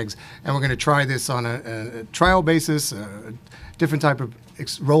paper bags, and we're going to try this on a trial basis, a different type of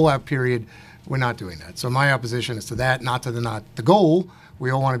rollout period. We're not doing that. So my opposition is to that, not to the goal. We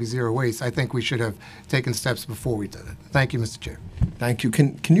all want to be zero waste. I think we should have taken steps before we did it. Thank you, Mr. Chair. Thank you.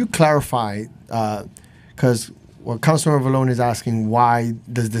 Can you clarify, because Councilmember Vallone is asking, why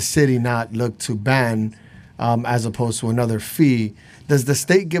does the city not look to ban as opposed to another fee? Does the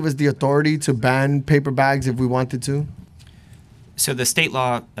state give us the authority to ban paper bags if we wanted to? So the state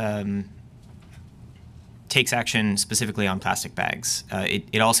law takes action specifically on plastic bags.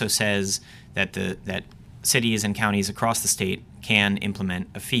 It also says that that cities and counties across the state can implement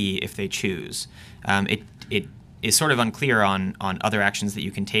a fee if they choose. It is sort of unclear on other actions that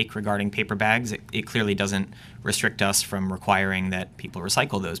you can take regarding paper bags. It clearly doesn't restrict us from requiring that people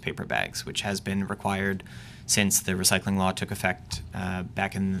recycle those paper bags, which has been required since the recycling law took effect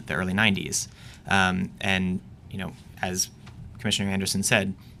back in the early 90s. And, as Commissioner Anderson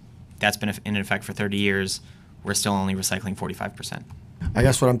said, that's been in effect for 30 years. We're still only recycling 45%. I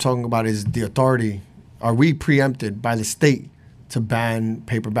guess what I'm talking about is the authority. Are we preempted by the state to ban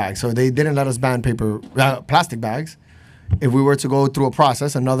paper bags? So they didn't let us ban plastic bags. If we were to go through a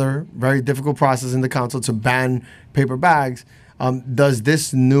process, another very difficult process in the council to ban paper bags, does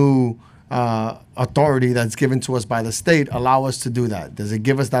this new authority that's given to us by the state allow us to do that? Does it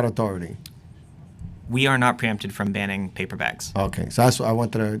give us that authority? We are not preempted from banning paper bags. Okay, so that's what I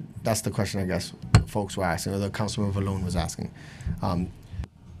wanted to. That's the question I guess folks were asking, or the Councilman Vallone was asking.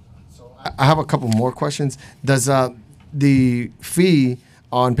 So I have a couple more questions. Does the fee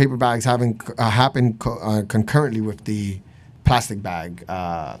on paper bags happen concurrently with the plastic bag,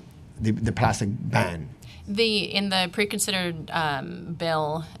 the plastic ban? In the pre-considered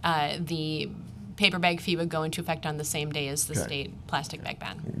bill, the paper bag fee would go into effect on the same day as the state plastic bag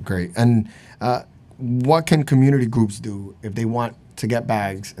ban. Great. And what can community groups do if they want to get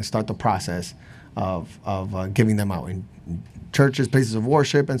bags and start the process of giving them out? And churches, places of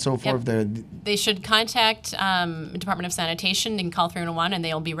worship, and so forth. They should contact Department of Sanitation and call 311, and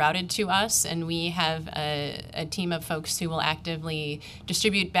they'll be routed to us. And we have a team of folks who will actively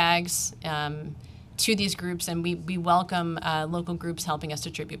distribute bags to these groups, and we welcome local groups helping us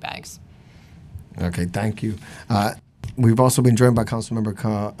distribute bags. Okay, thank you. We've also been joined by Councilmember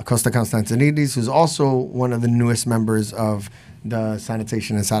Costa Constantinides, who's also one of the newest members of the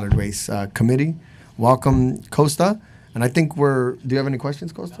Sanitation and Solid Waste Committee. Welcome, Costa. And I think do you have any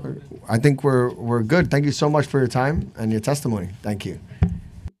questions, Costa? I think we're good. Thank you so much for your time and your testimony. Thank you.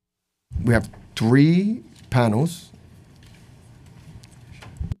 We have 3 panels.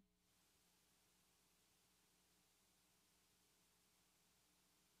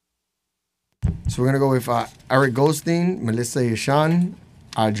 So we're going to go with Eric Goldstein, Melissa Yashan,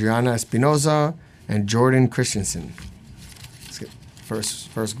 Adriana Espinoza, and Jordan Christensen. Let's get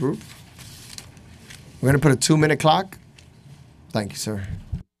first group. We're going to put a 2-minute clock. Thank you, sir.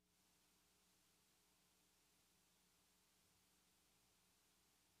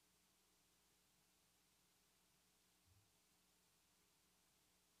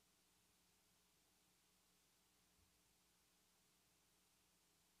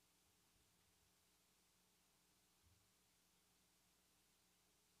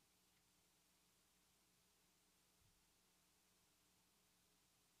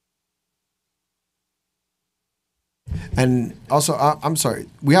 And also, I'm sorry,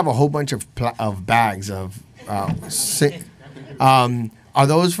 we have a whole bunch of bags of. Are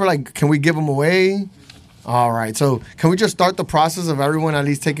those for can we give them away? All right. So can we just start the process of everyone at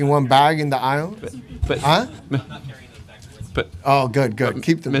least taking one bag in the aisle? But oh, good.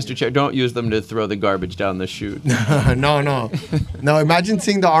 Keep them. Mr. Chair, don't use them to throw the garbage down the chute. No. Imagine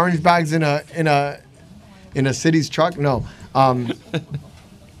seeing the orange bags in a city's truck. No.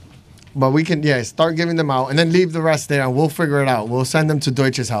 But we can, start giving them out and then leave the rest there and we'll figure it out. We'll send them to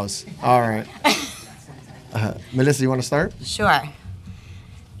Deutsch's house. All right. Melissa, you want to start? Sure.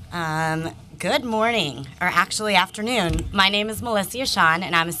 Good morning, or actually afternoon. My name is Melissa Yashan,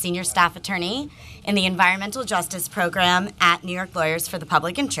 and I'm a senior staff attorney in the Environmental Justice Program at New York Lawyers for the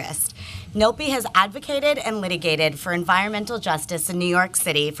Public Interest. NYLPE has advocated and litigated for environmental justice in New York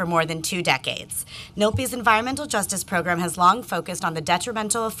City for more than 2 decades. NYLPE's Environmental Justice Program has long focused on the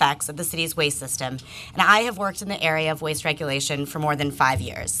detrimental effects of the city's waste system, and I have worked in the area of waste regulation for more than 5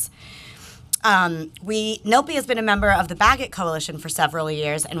 years. NYLPE has been a member of the Bag It Coalition for several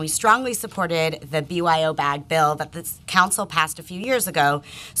years, and we strongly supported the BYO bag bill that the council passed a few years ago.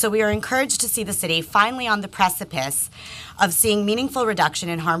 So we are encouraged to see the city finally on the precipice of seeing meaningful reduction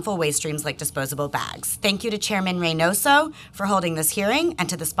in harmful waste streams like disposable bags. Thank you to Chairman Reynoso for holding this hearing, and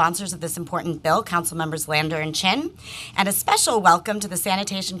to the sponsors of this important bill, Council Members Lander and Chin. And a special welcome to the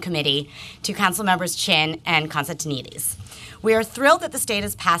Sanitation Committee to Council Members Chin and Constantinides. We are thrilled that the state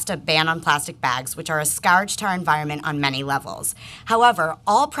has passed a ban on plastic bags, which are a scourge to our environment on many levels. However,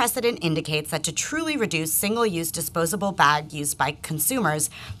 all precedent indicates that to truly reduce single-use disposable bag use by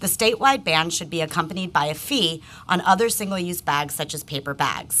consumers, the statewide ban should be accompanied by a fee on other single-use bags such as paper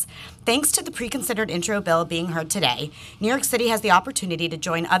bags. Thanks to the pre-considered intro bill being heard today, New York City has the opportunity to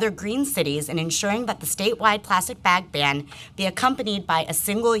join other green cities in ensuring that the statewide plastic bag ban be accompanied by a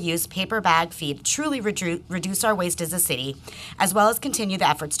single-use paper bag fee to truly reduce our waste as a city, as well as continue the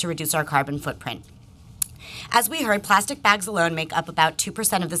efforts to reduce our carbon footprint. As we heard, plastic bags alone make up about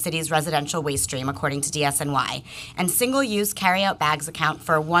 2% of the city's residential waste stream, according to DSNY, and single-use carry-out bags account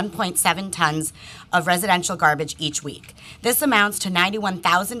for 1.7 tons of residential garbage each week. This amounts to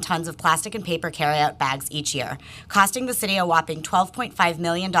 91,000 tons of plastic and paper carry-out bags each year, costing the city a whopping $12.5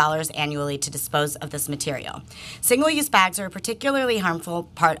 million annually to dispose of this material. Single-use bags are a particularly harmful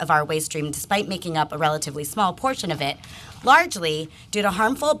part of our waste stream, despite making up a relatively small portion of it, largely due to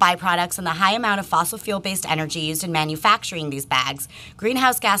harmful byproducts and the high amount of fossil fuel-based energy used in manufacturing these bags,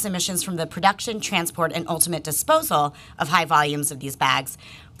 greenhouse gas emissions from the production, transport, and ultimate disposal of high volumes of these bags,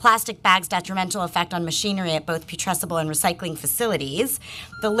 plastic bags' detrimental effect on machinery at both putrescible and recycling facilities,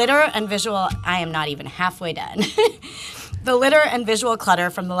 the litter and visual, I am not even halfway done. The litter and visual clutter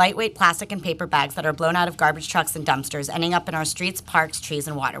from the lightweight plastic and paper bags that are blown out of garbage trucks and dumpsters, ending up in our streets, parks, trees,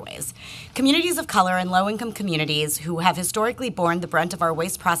 and waterways. Communities of color and low-income communities who have historically borne the brunt of our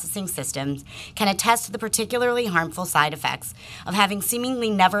waste processing systems can attest to the particularly harmful side effects of having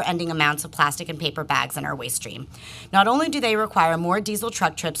seemingly never-ending amounts of plastic and paper bags in our waste stream. Not only do they require more diesel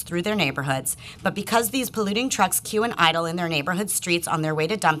truck trips through their neighborhoods, but because these polluting trucks queue and idle in their neighborhood streets on their way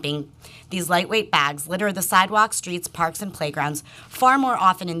to dumping, these lightweight bags litter the sidewalks, streets, parks, and playgrounds far more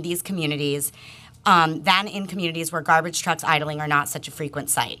often in these communities than in communities where garbage trucks idling are not such a frequent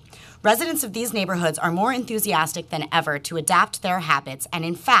sight. Residents of these neighborhoods are more enthusiastic than ever to adapt their habits, and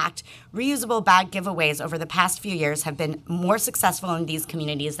in fact, reusable bag giveaways over the past few years have been more successful in these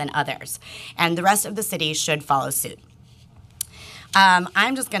communities than others, and the rest of the city should follow suit.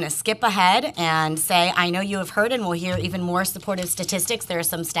 I'm just going to skip ahead and say I know you have heard and will hear even more supportive statistics. There are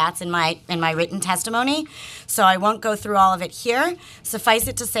some stats in my written testimony, so I won't go through all of it here. Suffice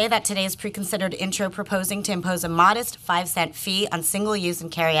it to say that today's pre-considered intro proposing to impose a modest 5-cent fee on single-use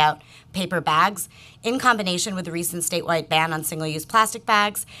and carry-out paper bags, in combination with the recent statewide ban on single-use plastic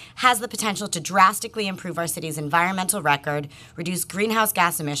bags, has the potential to drastically improve our city's environmental record, reduce greenhouse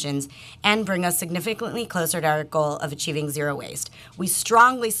gas emissions, and bring us significantly closer to our goal of achieving zero waste. We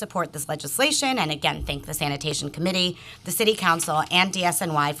strongly support this legislation, and again, thank the Sanitation Committee, the City Council, and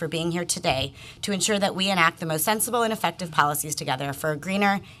DSNY for being here today to ensure that we enact the most sensible and effective policies together for a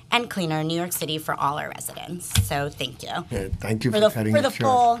greener and cleaner New York City for all our residents. So thank you. Yeah, thank you For the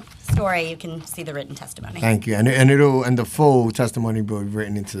full story, you can see the written testimony. Thank you, and the full testimony will be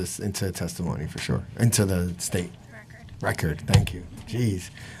written into testimony for sure, into the state record. Thank you. Jeez.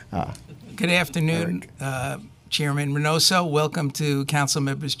 Good afternoon, Chairman Reynoso. Welcome to Council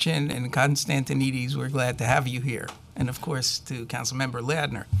Members Chin and Constantinides. We're glad to have you here, and of course to Council Member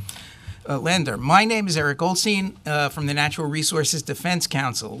Lander. My name is Eric Goldstein from the Natural Resources Defense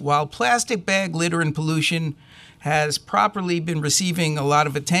Council. While plastic bag litter and pollution has properly been receiving a lot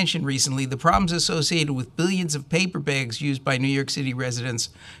of attention recently, the problems associated with billions of paper bags used by New York City residents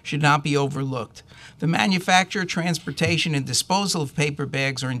should not be overlooked. The manufacture, transportation, and disposal of paper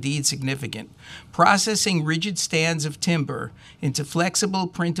bags are indeed significant. Processing rigid stands of timber into flexible,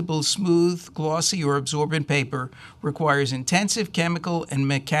 printable, smooth, glossy, or absorbent paper requires intensive chemical and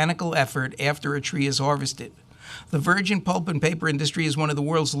mechanical effort after a tree is harvested. The virgin pulp and paper industry is one of the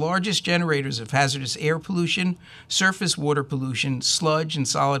world's largest generators of hazardous air pollution, surface water pollution, sludge, and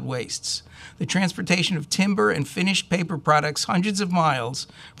solid wastes. The transportation of timber and finished paper products hundreds of miles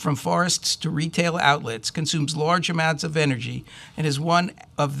from forests to retail outlets consumes large amounts of energy and is one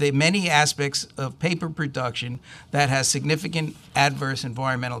of the many aspects of paper production that has significant adverse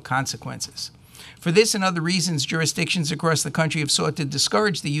environmental consequences. For this and other reasons, jurisdictions across the country have sought to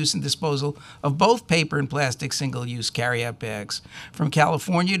discourage the use and disposal of both paper and plastic single-use carry-out bags. From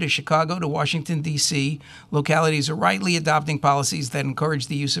California to Chicago to Washington, D.C., localities are rightly adopting policies that encourage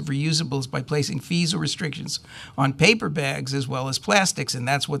the use of reusables by placing fees or restrictions on paper bags as well as plastics, and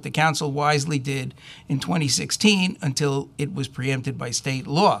that's what the council wisely did in 2016 until it was preempted by state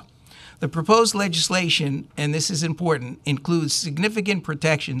law. The proposed legislation, and this is important, includes significant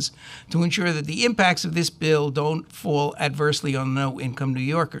protections to ensure that the impacts of this bill don't fall adversely on low-income New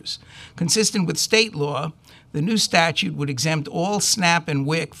Yorkers. Consistent with state law, the new statute would exempt all SNAP and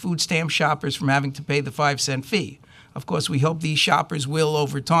WIC food stamp shoppers from having to pay the 5-cent fee. Of course, we hope these shoppers will,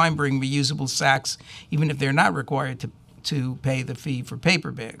 over time, bring reusable sacks, even if they're not required to pay the fee for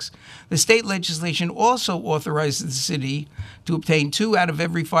paper bags. The state legislation also authorizes the city to obtain 2 out of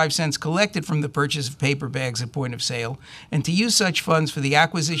every 5 cents collected from the purchase of paper bags at point of sale, and to use such funds for the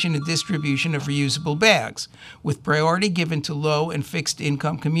acquisition and distribution of reusable bags, with priority given to low and fixed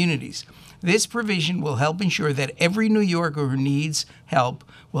income communities. This provision will help ensure that every New Yorker who needs help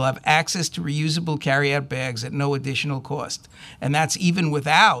will have access to reusable carryout bags at no additional cost. And that's even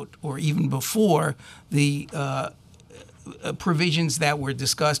without or even before the provisions that were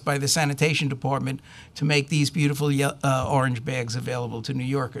discussed by the Sanitation Department to make these beautiful orange bags available to New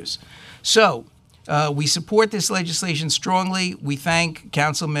Yorkers. So we support this legislation strongly. We thank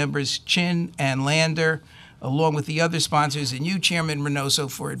Council Members Chin and Lander, along with the other sponsors, and you, Chairman Reynoso,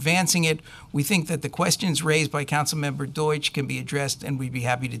 for advancing it. We think that the questions raised by Councilmember Deutsch can be addressed, and we'd be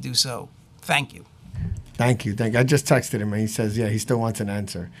happy to do so. Thank you. Thank you. I just texted him, and he says, yeah, he still wants an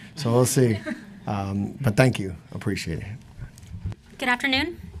answer. So we'll see. But thank you. Appreciate it. Good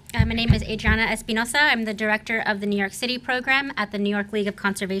afternoon. My name is Adriana Espinosa. I'm the director of the New York City program at the New York League of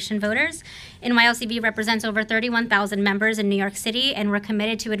Conservation Voters. NYCC represents over 31,000 members in New York City, and we're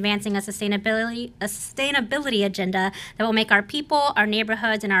committed to advancing a sustainability agenda that will make our people, our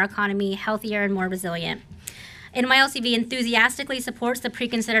neighborhoods, and our economy healthier and more resilient. NYLCV enthusiastically supports the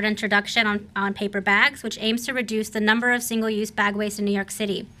pre-considered introduction on paper bags, which aims to reduce the number of single-use bag waste in New York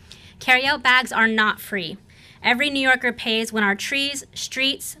City. Carryout bags are not free. Every New Yorker pays when our trees,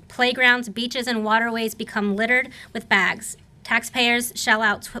 streets, playgrounds, beaches, and waterways become littered with bags. Taxpayers shell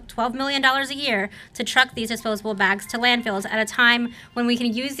out $12 million a year to truck these disposable bags to landfills at a time when we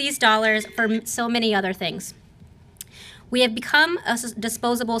can use these dollars for so many other things. We have become a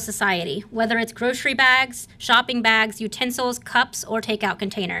disposable society, whether it's grocery bags, shopping bags, utensils, cups, or takeout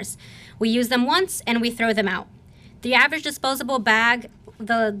containers. We use them once and we throw them out. The average disposable bag,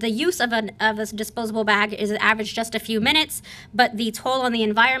 the use of a disposable bag is average just a few minutes, but the toll on the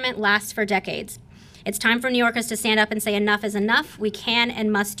environment lasts for decades. It's time for New Yorkers to stand up and say enough is enough. We can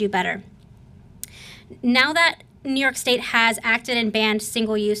and must do better. Now that New York State has acted and banned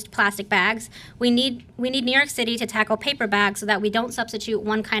single-use plastic bags, we need New York City to tackle paper bags so that we don't substitute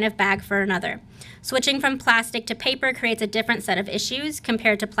one kind of bag for another. Switching from plastic to paper creates a different set of issues.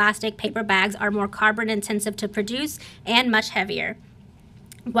 Compared to plastic, paper bags are more carbon intensive to produce and much heavier.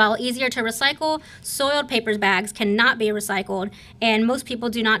 While easier to recycle, soiled paper bags cannot be recycled, and most people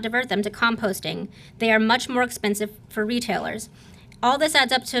do not divert them to composting. They are much more expensive for retailers. All this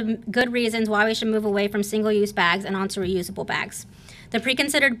adds up to good reasons why we should move away from single-use bags and onto reusable bags. The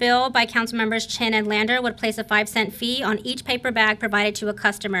pre-considered bill by Councilmembers Chin and Lander would place a 5-cent fee on each paper bag provided to a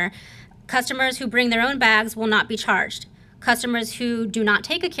customer. Customers who bring their own bags will not be charged. Customers who do not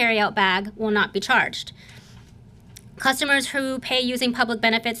take a carry-out bag will not be charged. Customers who pay using public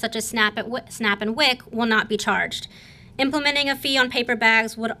benefits such as SNAP and WIC will not be charged. Implementing a fee on paper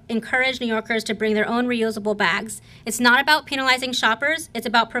bags would encourage New Yorkers to bring their own reusable bags. It's not about penalizing shoppers, it's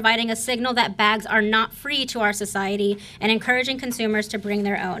about providing a signal that bags are not free to our society and encouraging consumers to bring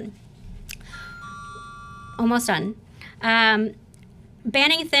their own. Almost done.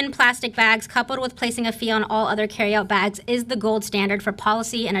 Banning thin plastic bags coupled with placing a fee on all other carry-out bags is the gold standard for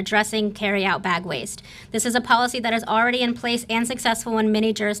policy in addressing carry-out bag waste. This is a policy that is already in place and successful in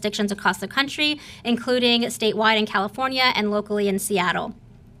many jurisdictions across the country, including statewide in California and locally in Seattle.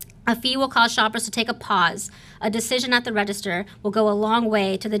 A fee will cause shoppers to take a pause. A decision at the register will go a long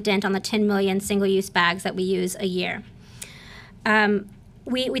way to the dent on the 10 million single-use bags that we use a year.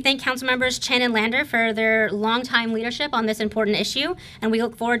 We thank Councilmembers Chin and Lander for their longtime leadership on this important issue, and we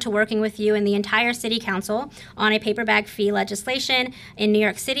look forward to working with you and the entire City Council on a paper bag fee legislation in New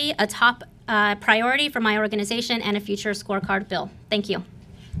York City, a top priority for my organization and a future scorecard bill. Thank you.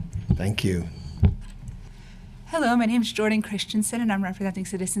 Thank you. Hello, my name is Jordan Christensen, and I'm representing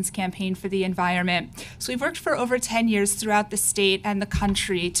Citizens Campaign for the Environment. So we've worked for over 10 years throughout the state and the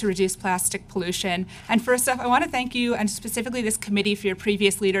country to reduce plastic pollution. And first off, I want to thank you, and specifically this committee, for your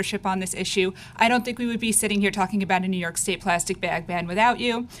previous leadership on this issue. I don't think we would be sitting here talking about a New York State plastic bag ban without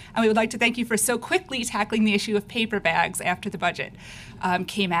you. And we would like to thank you for so quickly tackling the issue of paper bags after the budget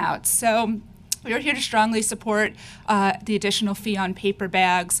came out. So we are here to strongly support the additional fee on paper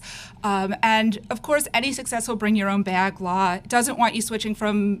bags. And of course, any successful bring your own bag law doesn't want you switching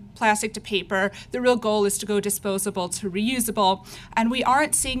from plastic to paper. The real goal is to go disposable to reusable. And we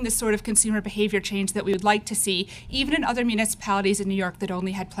aren't seeing the sort of consumer behavior change that we would like to see, even in other municipalities in New York that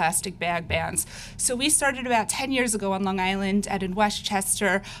only had plastic bag bans. So we started about 10 years ago on Long Island and in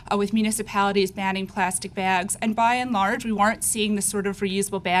Westchester with municipalities banning plastic bags. And by and large, we weren't seeing the sort of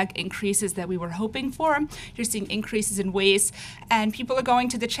reusable bag increases that we were hoping for. You're seeing increases in waste, and people are going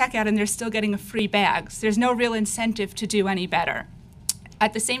to the checkout and they're still getting a free bag. So there's no real incentive to do any better.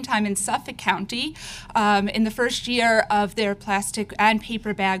 At the same time, in Suffolk County, in the first year of their plastic and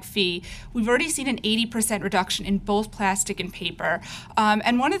paper bag fee, we've already seen an 80% reduction in both plastic and paper.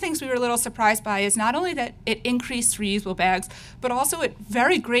 And one of the things we were a little surprised by is not only that it increased reusable bags, but also it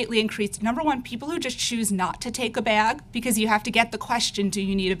very greatly increased, number one, people who just choose not to take a bag, because you have to get the question, do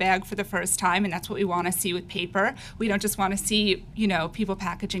you need a bag for the first time? And that's what we want to see with paper. We don't just want to see, people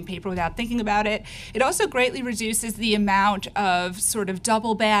packaging paper without thinking about it. It also greatly reduces the amount of sort of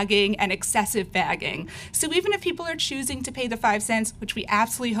double bagging and excessive bagging. So even if people are choosing to pay the 5 cents, which we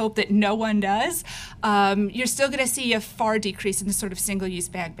absolutely hope that no one does, you're still going to see a far decrease in the sort of single-use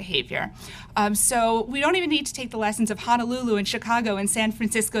bag behavior. So we don't even need to take the lessons of Honolulu and Chicago and San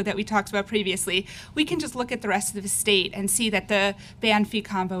Francisco that we talked about previously. We can just look at the rest of the state and see that the ban fee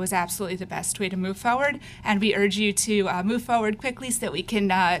combo is absolutely the best way to move forward. And we urge you to move forward quickly so that we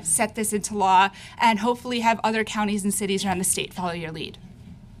can set this into law and hopefully have other counties and cities around the state follow your lead.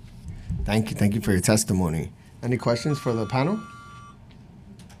 Thank you. Thank you for your testimony. Any questions for the panel?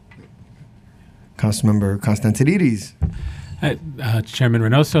 Councilmember Constantinides. Chairman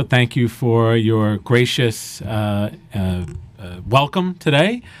Reynoso, thank you for your gracious welcome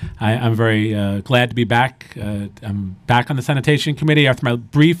today. I'm very glad to be back. I'm back on the Sanitation Committee after my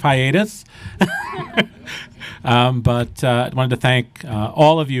brief hiatus. But I wanted to thank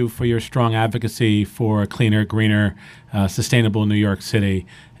all of you for your strong advocacy for a cleaner, greener, sustainable New York City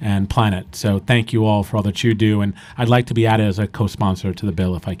and planet. So thank you all for all that you do. And I'd like to be added as a co-sponsor to the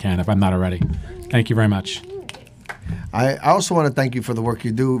bill if I can, if I'm not already. Thank you very much. I also want to thank you for the work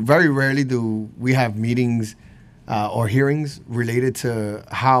you do. Very rarely do we have meetings or hearings related to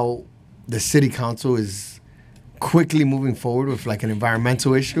how the city council is quickly moving forward with like an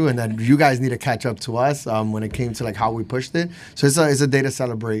environmental issue, and that you guys need to catch up to us when it came to like how we pushed it. So it's a day to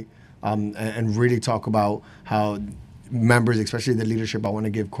celebrate and really talk about how members, especially the leadership, I want to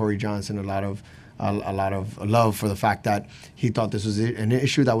give Corey Johnson a lot of love for the fact that he thought this was an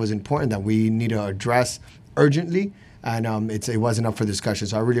issue that was important that we need to address urgently. And it wasn't up for discussion.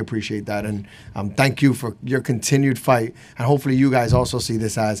 So I really appreciate that. And thank you for your continued fight. And hopefully you guys also see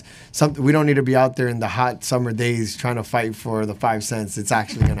this as something. We don't need to be out there in the hot summer days trying to fight for the 5 cents. It's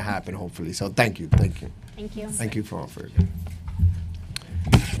actually going to happen, hopefully. So thank you. Thank you. Thank you. Thank you for all for it.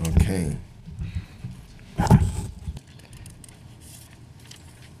 Okay.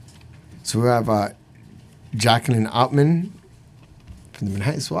 So we have Jacqueline Ottman from the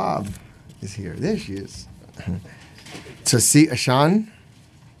Manhattan Swab is here. There she is. Tasi Ashan.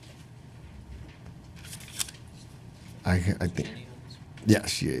 I think. Yeah,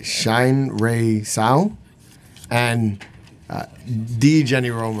 she is. Shine Ray Sao. And D.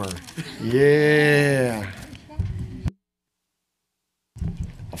 Jenny Romer. Yeah.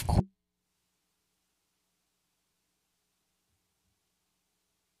 Of course.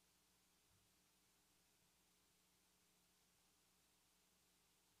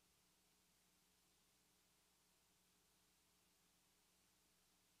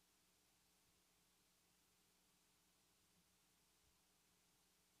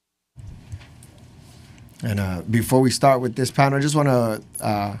 And before we start with this panel, I just want to,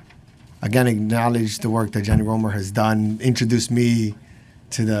 again, acknowledge the work that Jenny Romer has done, introduce me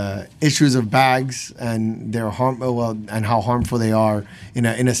to the issues of bags and their and how harmful they are in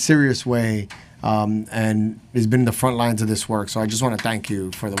a serious way, and has been in the front lines of this work. So I just want to thank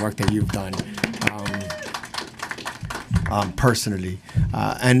you for the work that you've done personally,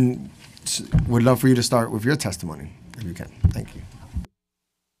 and would love for you to start with your testimony, if you can. Thank you.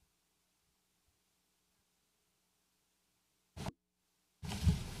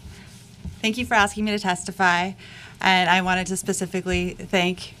 Thank you for asking me to testify, and I wanted to specifically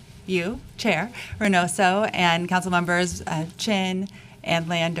thank you, Chair Reynoso, and council members Chin and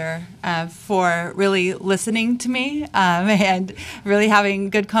Lander for really listening to me and really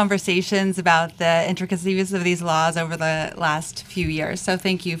having good conversations about the intricacies of these laws over the last few years. So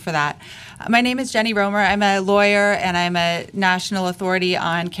thank you for that. My name is Jenny Romer. I'm a lawyer and I'm a national authority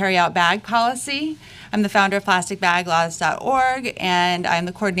on carry-out bag policy. I'm the founder of plasticbaglaws.org, and I'm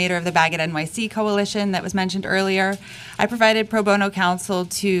the coordinator of the Bag at NYC coalition that was mentioned earlier. I provided pro bono counsel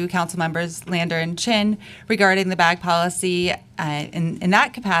to council members Lander and Chin regarding the bag policy. In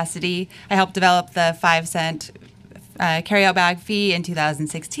that capacity, I helped develop the 5-cent carry-out bag fee in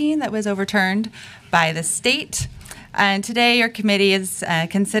 2016 that was overturned by the state. And today, your committee is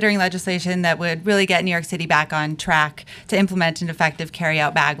considering legislation that would really get New York City back on track to implement an effective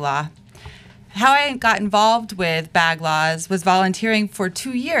carry-out bag law. How I got involved with bag laws was volunteering for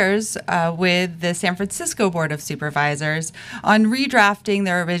 2 years with the San Francisco Board of Supervisors on redrafting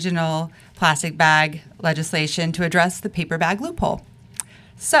their original plastic bag legislation to address the paper bag loophole.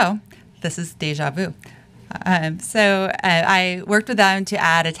 So, this is deja vu. I worked with them to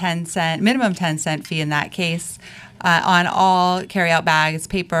add a minimum 10 cent fee in that case on all carry-out bags,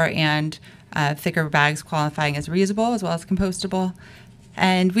 paper and thicker bags qualifying as reusable as well as compostable.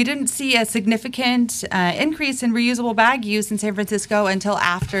 And we didn't see a significant increase in reusable bag use in San Francisco until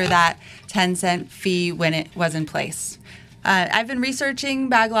after that 10-cent fee when it was in place. I've been researching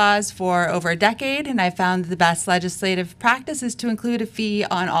bag laws for over a decade, and I found the best legislative practice is to include a fee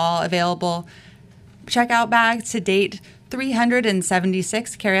on all available checkout bags. To date,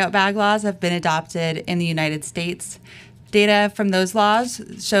 376 carryout bag laws have been adopted in the United States. Data from those laws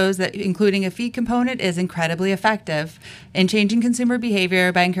shows that including a fee component is incredibly effective in changing consumer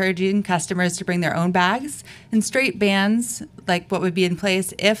behavior by encouraging customers to bring their own bags, and straight bans, like what would be in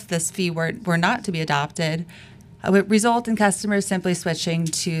place if this fee were not to be adopted, would result in customers simply switching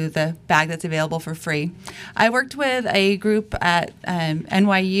to the bag that's available for free. I worked with a group at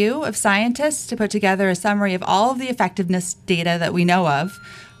NYU of scientists to put together a summary of all of the effectiveness data that we know of.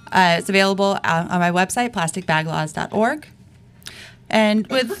 It's available on my website, plasticbaglaws.org. And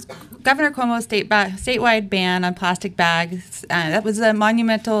with Governor Cuomo's statewide ban on plastic bags, that was a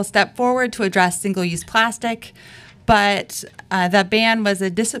monumental step forward to address single-use plastic. But that ban was a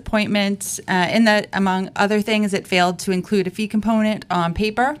disappointment in that, among other things, it failed to include a fee component on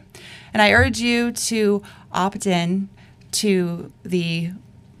paper. And I urge you to opt in to the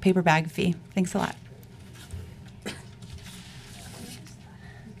paper bag fee. Thanks a lot.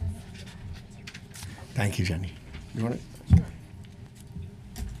 Thank you, Jenny. You want it?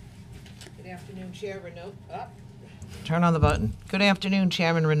 Good afternoon, Chair Renaud. turn on the button. Good afternoon,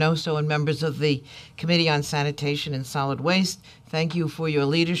 Chairman Reynoso and members of the Committee on Sanitation and Solid Waste. Thank you for your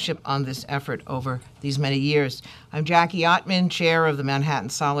leadership on this effort over these many years. I'm Jackie Ottman, Chair of the Manhattan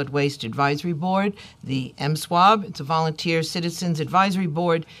Solid Waste Advisory Board, the MSWAB. It's a volunteer citizens advisory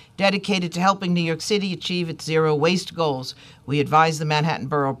board dedicated to helping New York City achieve its zero waste goals. We advise the Manhattan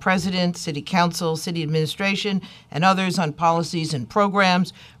Borough President, City Council, City Administration, and others on policies and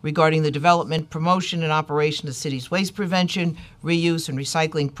programs regarding the development, promotion, and operation of the city's waste prevention, reuse, and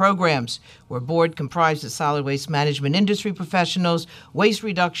recycling programs. We're a board comprised of solid waste management industry professionals, waste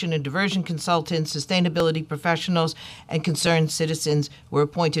reduction and diversion consultants, sustainability professionals, and concerned citizens. We're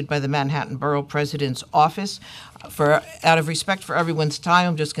appointed by the Manhattan Borough President's Office. Out of respect for everyone's time,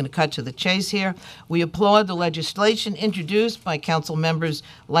 I'm just going to cut to the chase here. We applaud the legislation introduced by Council members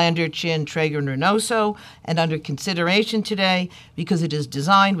Lander, Chin, Traeger, and Reynoso, and under consideration today because it is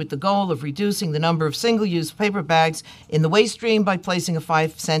designed with the goal of reducing the number of single-use paper bags in the waste stream by placing a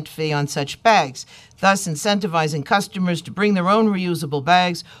 5-cent fee on such bags, thus incentivizing customers to bring their own reusable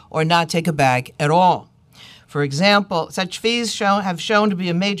bags or not take a bag at all. For example, such fees have shown to be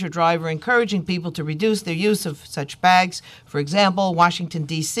a major driver encouraging people to reduce their use of such bags. For example, Washington,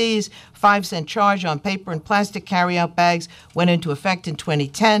 D.C.'s 5-cent charge on paper and plastic carryout bags went into effect in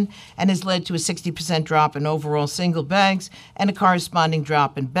 2010 and has led to a 60% drop in overall single bags and a corresponding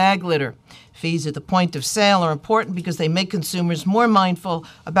drop in bag litter. Fees at the point of sale are important because they make consumers more mindful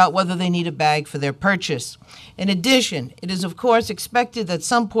about whether they need a bag for their purchase. In addition, it is of course expected that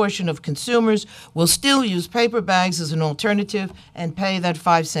some portion of consumers will still use paper bags as an alternative and pay that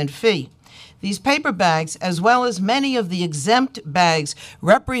 5-cent fee. These paper bags, as well as many of the exempt bags,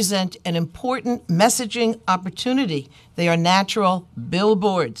 represent an important messaging opportunity. They are natural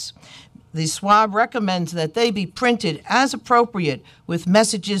billboards. The SWAB recommends that they be printed as appropriate with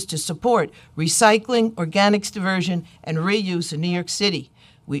messages to support recycling, organics diversion, and reuse in New York City.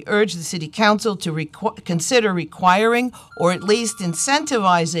 We urge the City Council to consider requiring or at least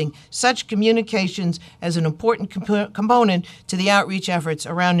incentivizing such communications as an important component to the outreach efforts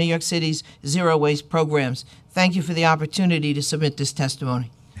around New York City's zero waste programs. Thank you for the opportunity to submit this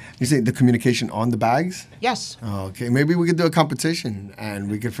testimony. You say the communication on the bags? Yes. Oh, okay, maybe we could do a competition and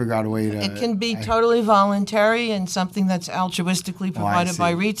we could figure out a way to... It can be totally voluntary and something that's altruistically provided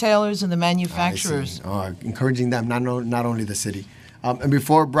by retailers and the manufacturers. Encouraging them, not only the city. And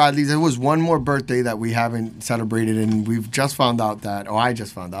before Brad leaves, there was one more birthday that we haven't celebrated, and we've just found out that, I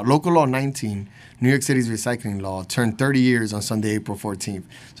just found out, Local Law 19, New York City's recycling law, turned 30 years on Sunday, April 14th.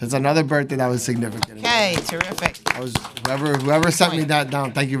 So it's another birthday that was significant. Okay, terrific. Whoever sent me that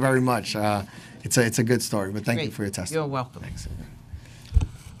down, thank you very much. It's a good story, but thank you for your testimony. You're welcome. Thanks.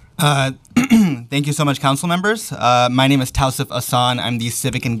 Thank you so much, council members. My name is Tausif Asan. I'm the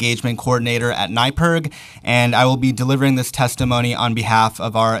Civic Engagement Coordinator at NYPIRG, and I will be delivering this testimony on behalf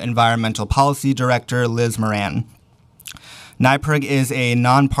of our Environmental Policy Director, Liz Moran. NYPIRG is a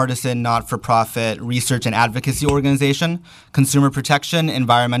nonpartisan, not-for-profit research and advocacy organization. Consumer protection,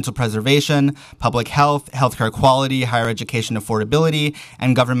 environmental preservation, public health, healthcare quality, higher education affordability,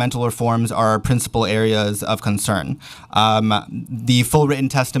 and governmental reforms are our principal areas of concern. The full written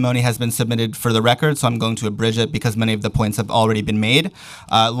testimony has been submitted for the record, so I'm going to abridge it because many of the points have already been made.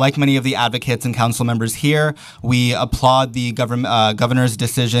 Like many of the advocates and council members here, we applaud the governor's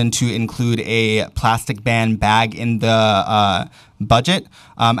decision to include a plastic ban bag in the budget.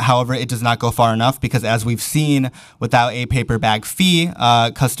 However, it does not go far enough because, as we've seen, without a paper bag fee,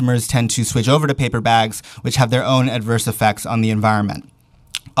 customers tend to switch over to paper bags, which have their own adverse effects on the environment.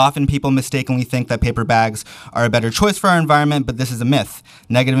 Often people mistakenly think that paper bags are a better choice for our environment, but this is a myth.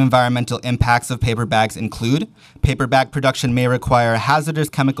 Negative environmental impacts of paper bags include paper bag production may require hazardous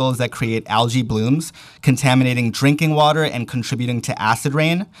chemicals that create algae blooms, contaminating drinking water and contributing to acid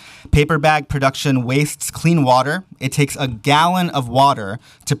rain. Paper bag production wastes clean water. It takes a gallon of water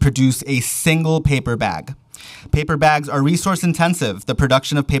to produce a single paper bag. Paper bags are resource intensive. The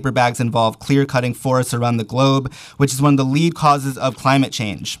production of paper bags involve clear-cutting forests around the globe, which is one of the lead causes of climate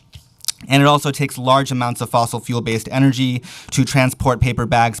change. And it also takes large amounts of fossil fuel-based energy to transport paper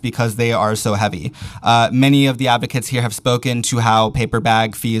bags because they are so heavy. Many of the advocates here have spoken to how paper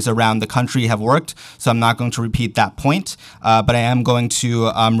bag fees around the country have worked, so I'm not going to repeat that point, but I am going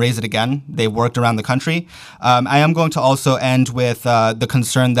to raise it again. They've worked around the country. I am going to also end with the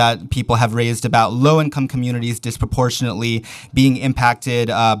concern that people have raised about low-income communities disproportionately being impacted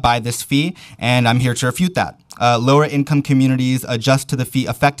by this fee, and I'm here to refute that. lower income communities adjust to the fee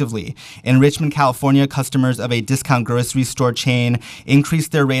effectively. In Richmond, California, customers of a discount grocery store chain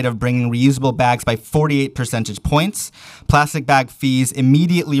increased their rate of bringing reusable bags by 48 percentage points. Plastic bag fees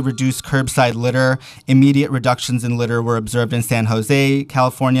immediately reduced curbside litter. Immediate reductions in litter were observed in San Jose,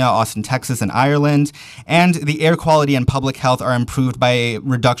 California, Austin, Texas, and Ireland. And the air quality and public health are improved by a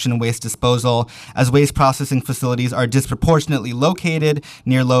reduction in waste disposal. As waste processing facilities are disproportionately located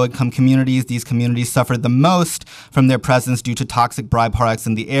near low-income communities, these communities suffered the most from their presence due to toxic byproducts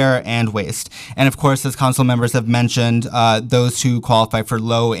in the air and waste. And of course, as council members have mentioned, those who qualify for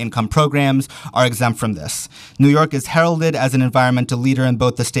low-income programs are exempt from this. New York is heralded as an environmental leader in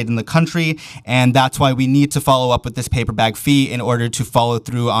both the state and the country, and that's why we need to follow up with this paper bag fee in order to follow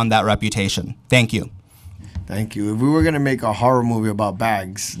through on that reputation. Thank you. Thank you. If we were going to make a horror movie about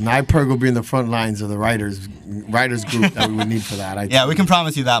bags, NYPIRG will be in the front lines of the writers group that we would need for that. Yeah, we can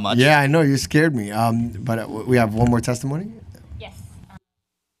promise you that much. Yeah, I know. You scared me. But we have one more testimony? Yes.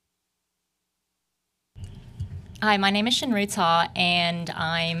 Hi, my name is Shinru Ta, and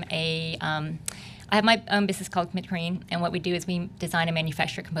I'm I have my own business called Commit Green, and what we do is we design and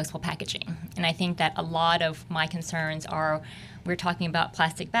manufacture compostable packaging. And I think that a lot of my concerns are we're talking about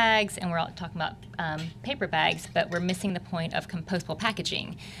plastic bags and we're talking about paper bags, but we're missing the point of compostable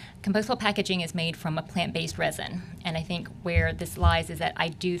packaging. Compostable packaging is made from a plant-based resin, and I think where this lies is that I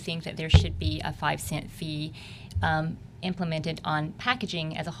do think that there should be a 5-cent fee implemented on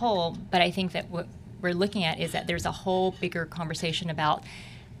packaging as a whole, but I think that what we're looking at is that there's a whole bigger conversation about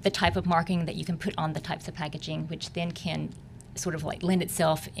the type of marking that you can put on the types of packaging, which then can sort of like lend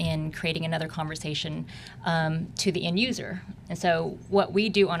itself in creating another conversation to the end user. And so what we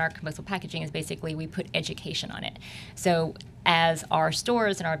do on our compostable packaging is basically we put education on it. So as our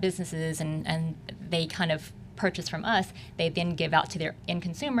stores and our businesses and they kind of purchase from us, they then give out to their end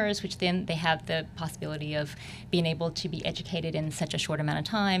consumers, which then they have the possibility of being able to be educated in such a short amount of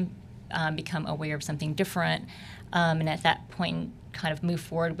time, become aware of something different, and at that point kind of move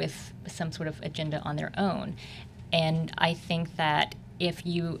forward with some sort of agenda on their own. And I think that if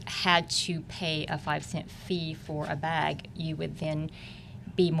you had to pay a 5-cent fee for a bag, you would then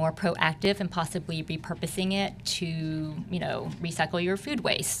be more proactive and possibly repurposing it to, you know, recycle your food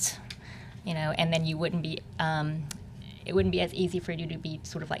waste, you know, and then you wouldn't be, it wouldn't be as easy for you to be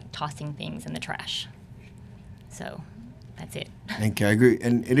sort of like tossing things in the trash. So that's it. Thank you. I agree.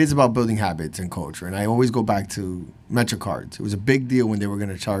 And it is about building habits and culture. And I always go back to MetroCards. It was a big deal when they were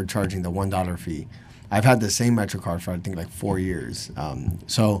going to charging the $1 fee. I've had the same MetroCard for I think like 4 years.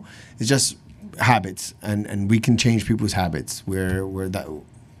 So it's just habits, and we can change people's habits. We're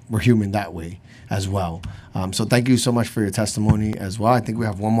human that way as well. So thank you so much for your testimony as well. I think we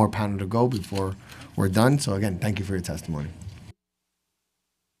have one more panel to go before we're done. So again, thank you for your testimony.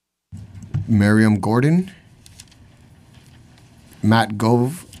 Miriam Gordon, Matt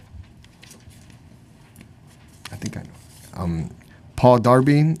Gove, I think I know, Paul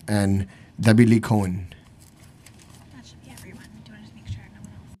Darby, and Debbie Lee Cohen. That should be everyone. Do you want to make sure no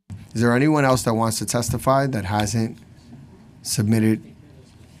one else? Is there anyone else that wants to testify that hasn't submitted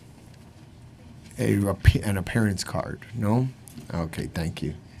an appearance card? No? Okay, thank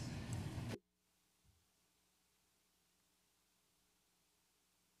you.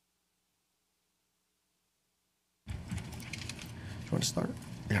 Do you want to start?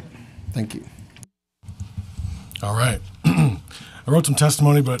 Yeah, thank you. All right. I wrote some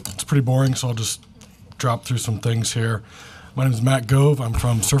testimony, but it's pretty boring, so I'll just drop through some things here. My name is Matt Gove. I'm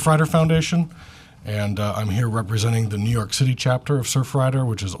from Surfrider Foundation, and I'm here representing the New York City chapter of Surfrider,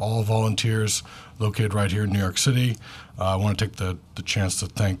 which is all volunteers located right here in New York City. I want to take the chance to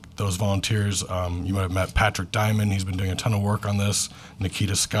thank those volunteers. You might have met Patrick Diamond. He's been doing a ton of work on this.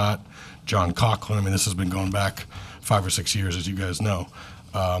 Nikita Scott, John Coughlin. I mean, this has been going back 5 or 6 years, as you guys know.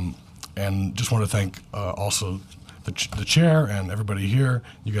 And just want to thank also the chair and everybody here.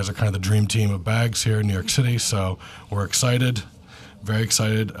 You guys are kind of the dream team of bags here in New York City, so we're excited, very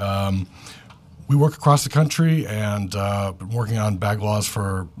excited. We work across the country and been working on bag laws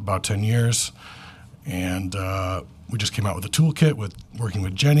for about 10 years. And we just came out with a toolkit with working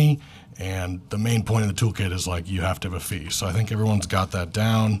with Jenny. And the main point of the toolkit is like you have to have a fee. So I think everyone's got that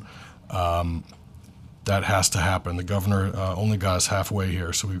down. That has to happen. The governor only got us halfway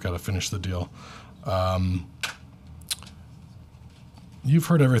here, so we've got to finish the deal. You've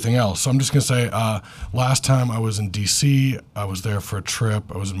heard everything else. So I'm just going to say, last time I was in D.C., I was there for a trip.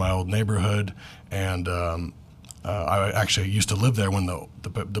 I was in my old neighborhood, and I actually used to live there when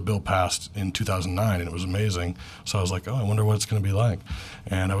the bill passed in 2009, and it was amazing. So I was like, oh, I wonder what it's going to be like.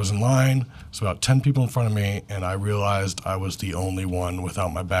 And I was in line. It's about 10 people in front of me, and I realized I was the only one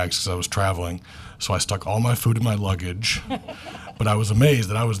without my bags because I was traveling. So I stuck all my food in my luggage. But I was amazed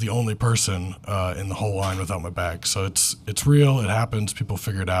that I was the only person in the whole line without my bag. So it's real. It happens. People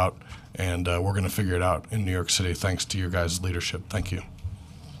figure it out, and we're going to figure it out in New York City thanks to your guys' leadership. Thank you.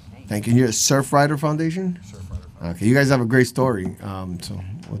 Thank you. And you're a Surfrider Foundation? Okay, you guys have a great story. So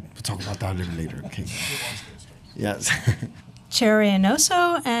we'll talk about that a little later. Okay. Yes. Chair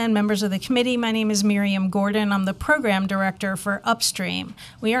Reynoso and members of the committee, my name is Miriam Gordon. I'm the program director for Upstream.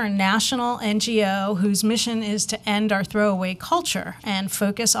 We are a national NGO whose mission is to end our throwaway culture and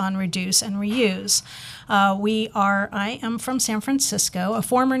focus on reduce and reuse. I am from San Francisco, a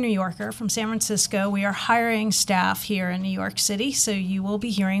former New Yorker from San Francisco. We are hiring staff here in New York City, so you will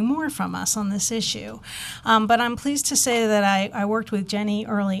be hearing more from us on this issue. But I'm pleased to say that I worked with Jenny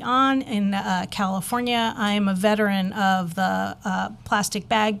early on in California. I am a veteran of the plastic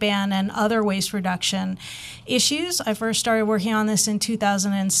bag ban and other waste reduction issues. I first started working on this in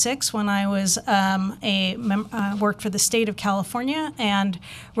 2006 when I was worked for the state of California and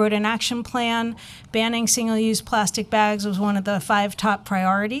wrote an action plan. Banning single-use plastic bags was one of the 5 top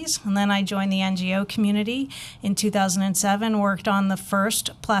priorities. And then I joined the NGO community in 2007, worked on the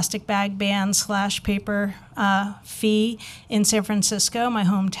first plastic bag ban / paper fee in San Francisco, my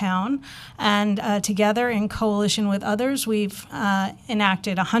hometown. And together, in coalition with others, we've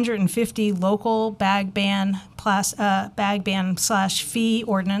enacted 150 local bag ban / fee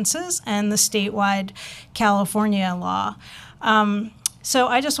ordinances and the statewide California law. So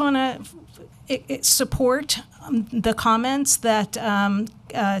I just want to support the comments that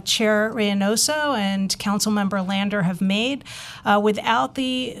Chair Reynoso and Councilmember Lander have made. Without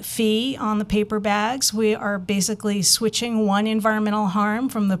the fee on the paper bags, we are basically switching one environmental harm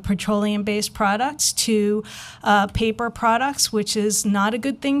from the petroleum-based products to paper products, which is not a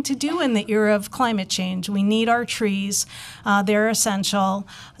good thing to do in the era of climate change. We need our trees. They're essential.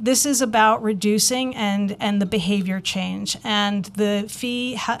 This is about reducing and the behavior change. And the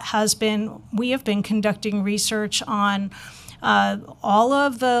fee we have been conducting research on all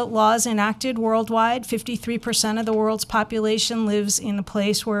of the laws enacted worldwide. 53% of the world's population lives in a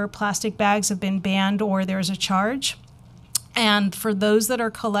place where plastic bags have been banned or there's a charge. And for those that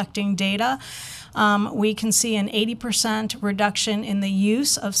are collecting data, we can see an 80% reduction in the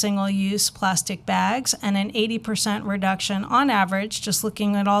use of single-use plastic bags and an 80% reduction on average, just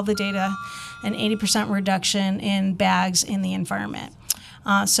looking at all the data, an 80% reduction in bags in the environment.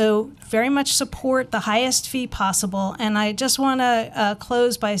 So very much support the highest fee possible. And I just want to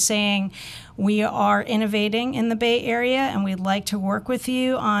close by saying we are innovating in the Bay Area, and we'd like to work with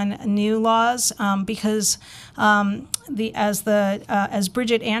you on new laws because as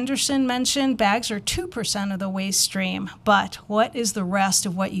Bridget Anderson mentioned, bags are 2% of the waste stream. But what is the rest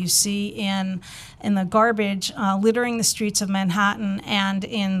of what you see in the garbage littering the streets of Manhattan and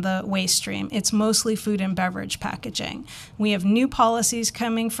in the waste stream? It's mostly food and beverage packaging. We have new policies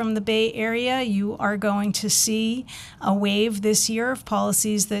coming from the Bay Area. You are going to see a wave this year of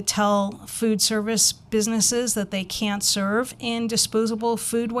policies that tell food service businesses that they can't serve in disposable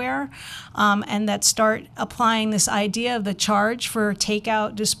foodware, and that start applying this idea of the charge for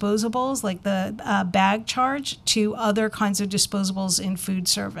takeout disposables, like the bag charge, to other kinds of disposables in food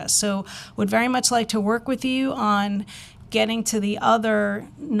service. So would very much like to work with you on getting to the other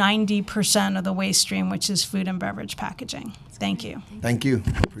 90% of the waste stream, which is food and beverage packaging. Thank you. Thank you.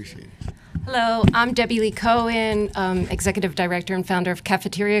 Appreciate it. Hello, I'm Debbie Lee Cohen, Executive Director and founder of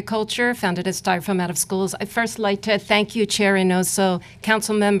Cafeteria Culture, founded at Styrofoam Out of Schools. I'd first like to thank you, Chair Reynoso,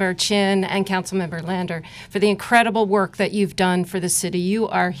 Councilmember Chin, and Councilmember Lander for the incredible work that you've done for the city. You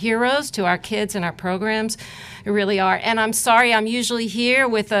are heroes to our kids and our programs. You really are. And I'm sorry, I'm usually here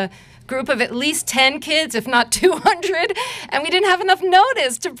with a group of at least 10 kids, if not 200, and we didn't have enough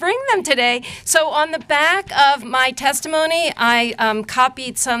notice to bring them today. So on the back of my testimony, I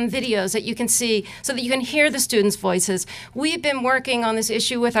copied some videos that you can see so that you can hear the students' voices. We've been working on this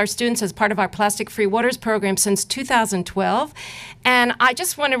issue with our students as part of our Plastic Free Waters program since 2012. And I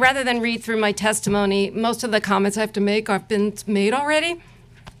just want to, rather than read through my testimony, most of the comments I have to make have been made already.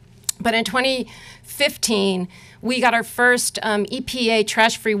 But in 2015, we got our first EPA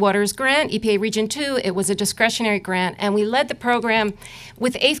Trash-Free Waters grant, EPA Region 2. It was a discretionary grant, and we led the program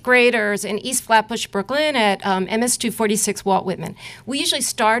with 8th graders in East Flatbush, Brooklyn at MS 246 Walt Whitman. We usually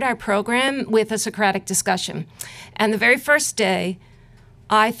start our program with a Socratic discussion. And the very first day,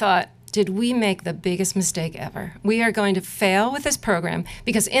 I thought, did we make the biggest mistake ever. We are going to fail with this program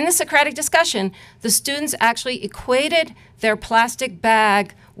because in the Socratic discussion, the students actually equated their plastic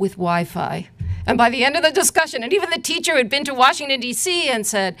bag with Wi-Fi. And by the end of the discussion, and even the teacher who had been to Washington, D.C. and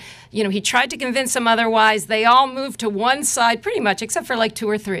said, you know, he tried to convince them otherwise, they all moved to one side pretty much, except for like 2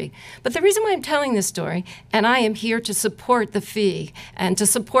 or 3. But the reason why I'm telling this story, and I am here to support the fee and to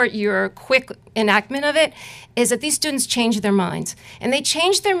support your quick enactment of it, is that these students changed their minds. And they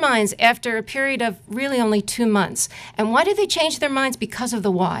changed their minds after a period of really only 2 months. And why did they change their minds? Because of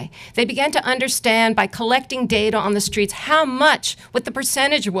the why. They began to understand by collecting data on the streets how much, what the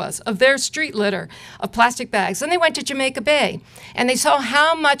percentage was of their street litter of plastic bags. Then they went to Jamaica Bay, and they saw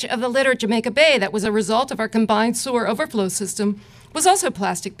how much of the litter at Jamaica Bay that was a result of our combined sewer overflow system was also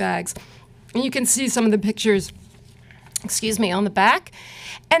plastic bags. And you can see some of the pictures, on the back.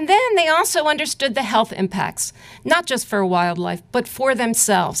 And then they also understood the health impacts, not just for wildlife, but for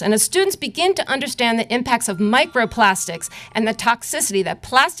themselves. And as students begin to understand the impacts of microplastics and the toxicity, that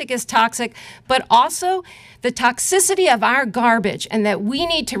plastic is toxic, but also the toxicity of our garbage, and that we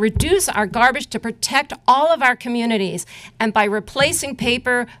need to reduce our garbage to protect all of our communities. And by replacing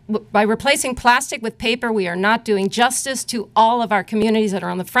plastic with paper, we are not doing justice to all of our communities that are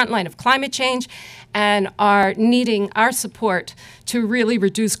on the front line of climate change and are needing our support to really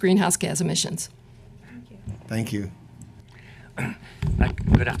reduce greenhouse gas emissions. Thank you.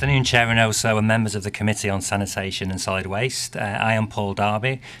 Good afternoon, Chair Reynoso and members of the Committee on Sanitation and Solid Waste. I am Paul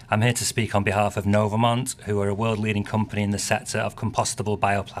Darby. I'm here to speak on behalf of Novamont, who are a world-leading company in the sector of compostable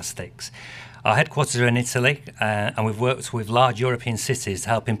bioplastics. Our headquarters are in Italy, and we've worked with large European cities to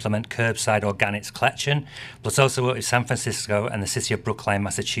help implement curbside organics collection, plus also worked with San Francisco and the city of Brookline,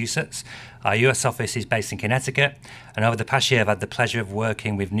 Massachusetts. Our US office is based in Connecticut, and over the past year I've had the pleasure of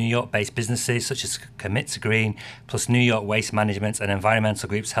working with New York-based businesses such as Commit to Green, plus New York Waste Management and environmental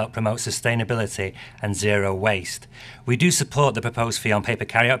groups to help promote sustainability and zero waste. We do support the proposed fee on paper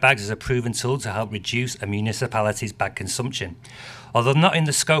carryout bags as a proven tool to help reduce a municipality's bag consumption. Although not in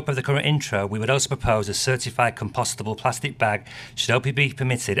the scope of the current intro, we would also propose a certified compostable plastic bag should only be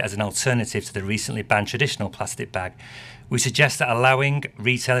permitted as an alternative to the recently banned traditional plastic bag. We suggest that allowing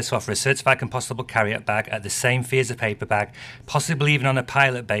retailers to offer a certified compostable carryout bag at the same fee as a paper bag, possibly even on a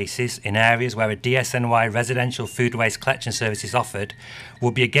pilot basis in areas where a DSNY residential food waste collection service is offered,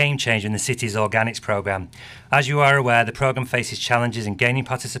 will be a game changer in the city's organics programme. As you are aware, the programme faces challenges in gaining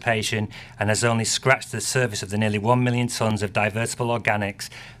participation and has only scratched the surface of the nearly 1 million tonnes of divertible organics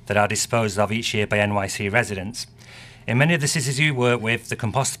that are disposed of each year by NYC residents. In many of the cities we work with, the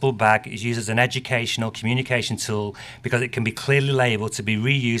compostable bag is used as an educational communication tool because it can be clearly labelled to be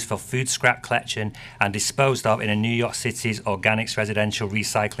reused for food scrap collection and disposed of in a New York City's organics residential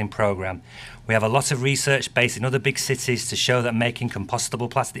recycling programme. We have a lot of research based in other big cities to show that making compostable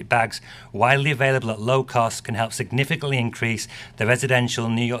plastic bags widely available at low cost can help significantly increase the residential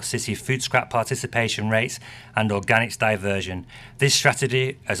New York City food scrap participation rates and organics diversion. This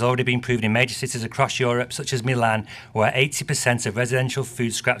strategy has already been proven in major cities across Europe, such as Milan, where 80% of residential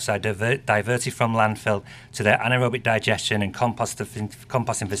food scraps are diverted from landfill to their anaerobic digestion and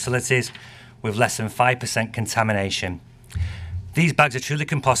composting facilities with less than 5% contamination. These bags are truly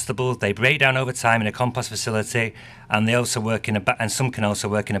compostable. They break down over time in a compost facility, and they also work in and some can also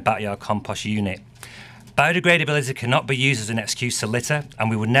work in a backyard compost unit. Biodegradability cannot be used as an excuse to litter, and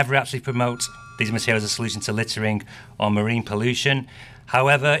we would never actually promote these materials as a solution to littering or marine pollution.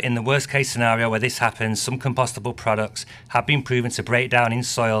 However, in the worst case scenario where this happens, some compostable products have been proven to break down in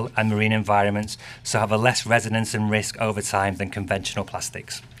soil and marine environments, so have a less resonance and risk over time than conventional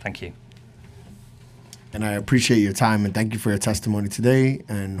plastics. Thank you. And I appreciate your time, and thank you for your testimony today.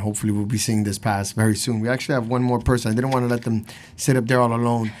 And hopefully we'll be seeing this pass very soon. We actually have one more person. I didn't want to let them sit up there all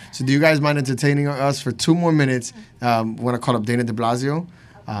alone. So do you guys mind entertaining us for 2 more minutes? I want to call up Dana de Blasio.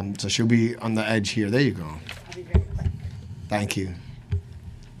 So she'll be on the edge here. There you go. Thank you.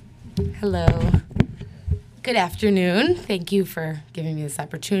 Hello. Good afternoon. Thank you for giving me this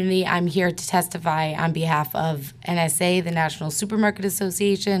opportunity. I'm here to testify on behalf of NSA, the National Supermarket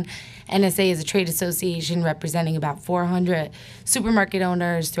Association. NSA is a trade association representing about 400 supermarket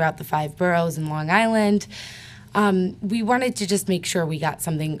owners throughout the 5 boroughs in Long Island. We wanted to just make sure we got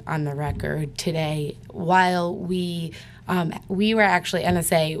something on the record today. While we were actually,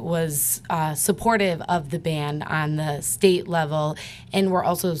 NSA was supportive of the ban on the state level, and we're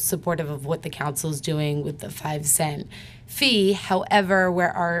also supportive of what the council is doing with the 5-cent fee. However,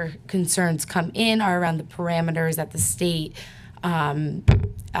 where our concerns come in are around the parameters that the state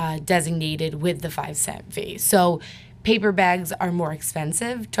designated with the 5-cent fee. So paper bags are more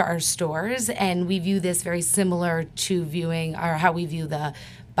expensive to our stores, and we view this very similar to viewing or how we view the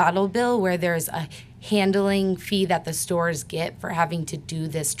bottle bill where there's a handling fee that the stores get for having to do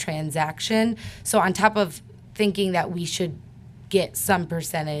this transaction. So on top of thinking that we should get some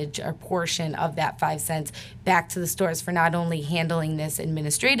percentage or portion of that 5 cents back to the stores for not only handling this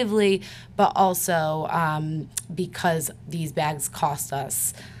administratively, but also because these bags cost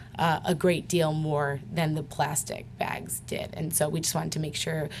us a great deal more than the plastic bags did. And so we just wanted to make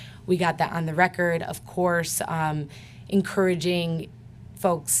sure we got that on the record. Of course, encouraging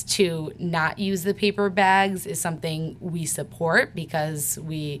folks to not use the paper bags is something we support because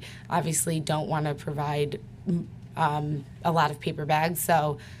we obviously don't want to provide a lot of paper bags.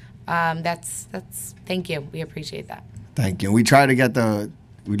 So that's thank you. We appreciate that. Thank you. We try to get the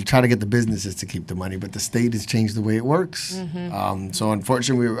businesses to keep the money, but the state has changed the way it works. So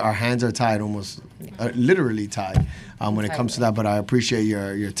unfortunately, our hands are tied, almost literally tied, when it comes to that. But I appreciate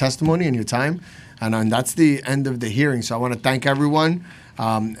your testimony and your time, and that's the end of the hearing. So I want to thank everyone,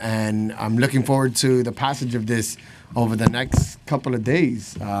 and I'm looking forward to the passage of this over the next couple of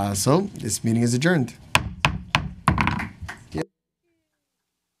days. So this meeting is adjourned.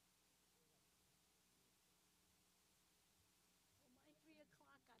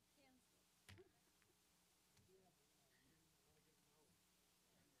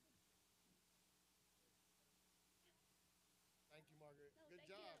 Good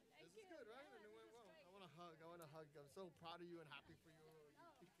job. This is good, right? And it went well. I want to hug. I'm so proud of you and happy for you.